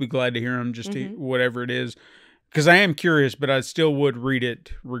both be glad to hear them, just to, whatever it is. Because I am curious, but I still would read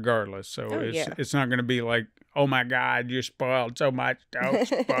it regardless. So it's not going to be like, oh my God, you spoiled so much. Don't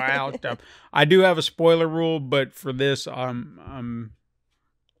spoil stuff. I do have a spoiler rule, but for this,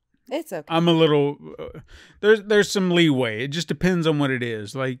 it's okay. I'm a little. There's some leeway. It just depends on what it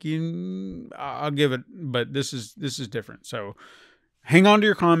is. Like I'll give it, but this is different. So hang on to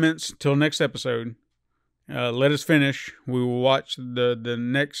your comments till next episode. Let us finish. We will watch the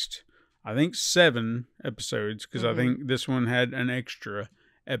next, I think, 7 episodes, because I think this one had an extra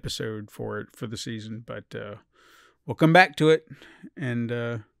episode for the season. But we'll come back to it,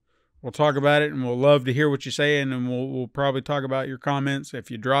 and we'll talk about it, and we'll love to hear what you're saying, and we'll probably talk about your comments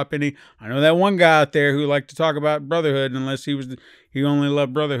if you drop any. I know that one guy out there who liked to talk about Brotherhood, unless he only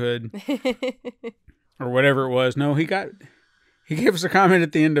loved Brotherhood or whatever it was. No, he gave us a comment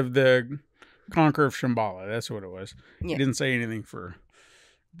at the end of the Conqueror of Shambhala. That's what it was. Yeah. He didn't say anything for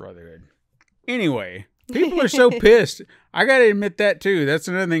Brotherhood. Anyway, people are so pissed. I got to admit that too. That's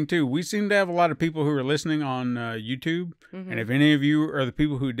another thing too. We seem to have a lot of people who are listening on YouTube. And if any of you are the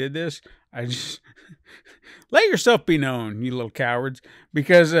people who did this, I just let yourself be known, you little cowards,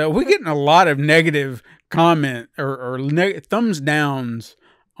 because we're getting a lot of negative comment or thumbs downs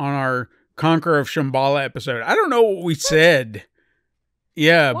on our Conqueror of Shambhala episode. I don't know what we said.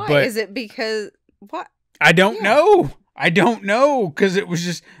 Yeah, why? But is it because what? I don't know. I don't know, because it was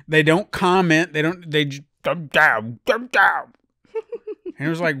just, they don't comment. They just thumb down. And it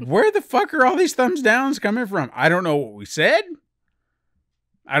was like, where the fuck are all these thumbs downs coming from? I don't know what we said.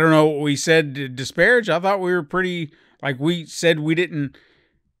 I don't know what we said to disparage. I thought we were pretty, like, we said we didn't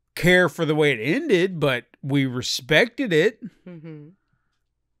care for the way it ended, but we respected it.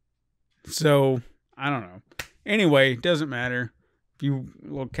 So, I don't know. Anyway, doesn't matter. If you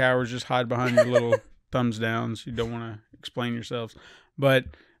little cowards just hide behind your little thumbs downs, you don't want to explain yourselves. But,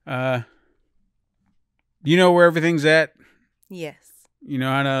 you know where everything's at? Yes. You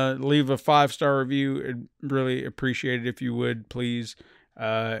know how to leave a 5-star review. I'd really appreciate it if you would, please.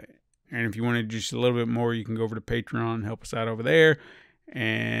 And if you wanted just a little bit more, you can go over to Patreon and help us out over there.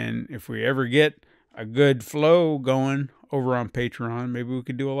 And if we ever get a good flow going over on Patreon, maybe we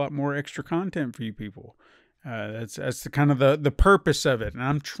could do a lot more extra content for you people. That's the kind of the purpose of it. And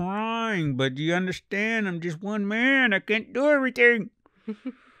I'm trying, but you understand, I'm just one man. I can't do everything.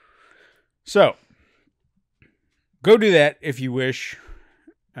 So, go do that if you wish.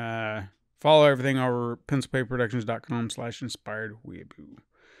 Follow everything over pencilpaperproductions.com/inspired weeaboo.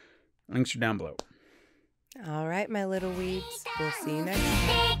 Links are down below. All right, my little weebs. We'll see you next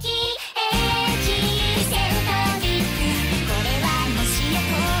time.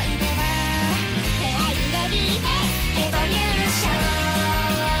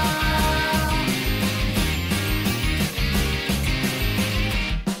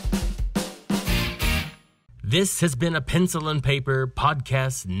 This has been a Pencil and Paper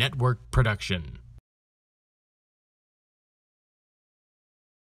Podcast Network production.